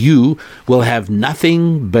hope you will have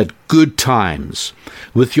nothing but good times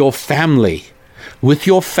with your family, with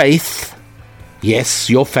your faith. Yes,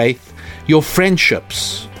 your faith, your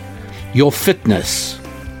friendships, your fitness,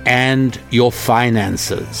 and your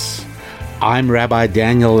finances. I'm Rabbi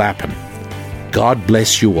Daniel Lapin. God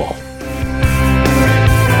bless you all.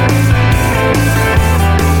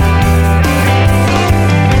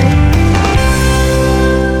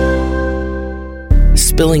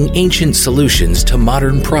 Spilling ancient solutions to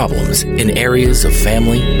modern problems in areas of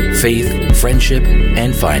family, faith, friendship,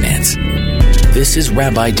 and finance. This is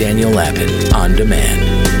Rabbi Daniel Lapin On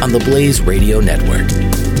Demand on the Blaze Radio Network.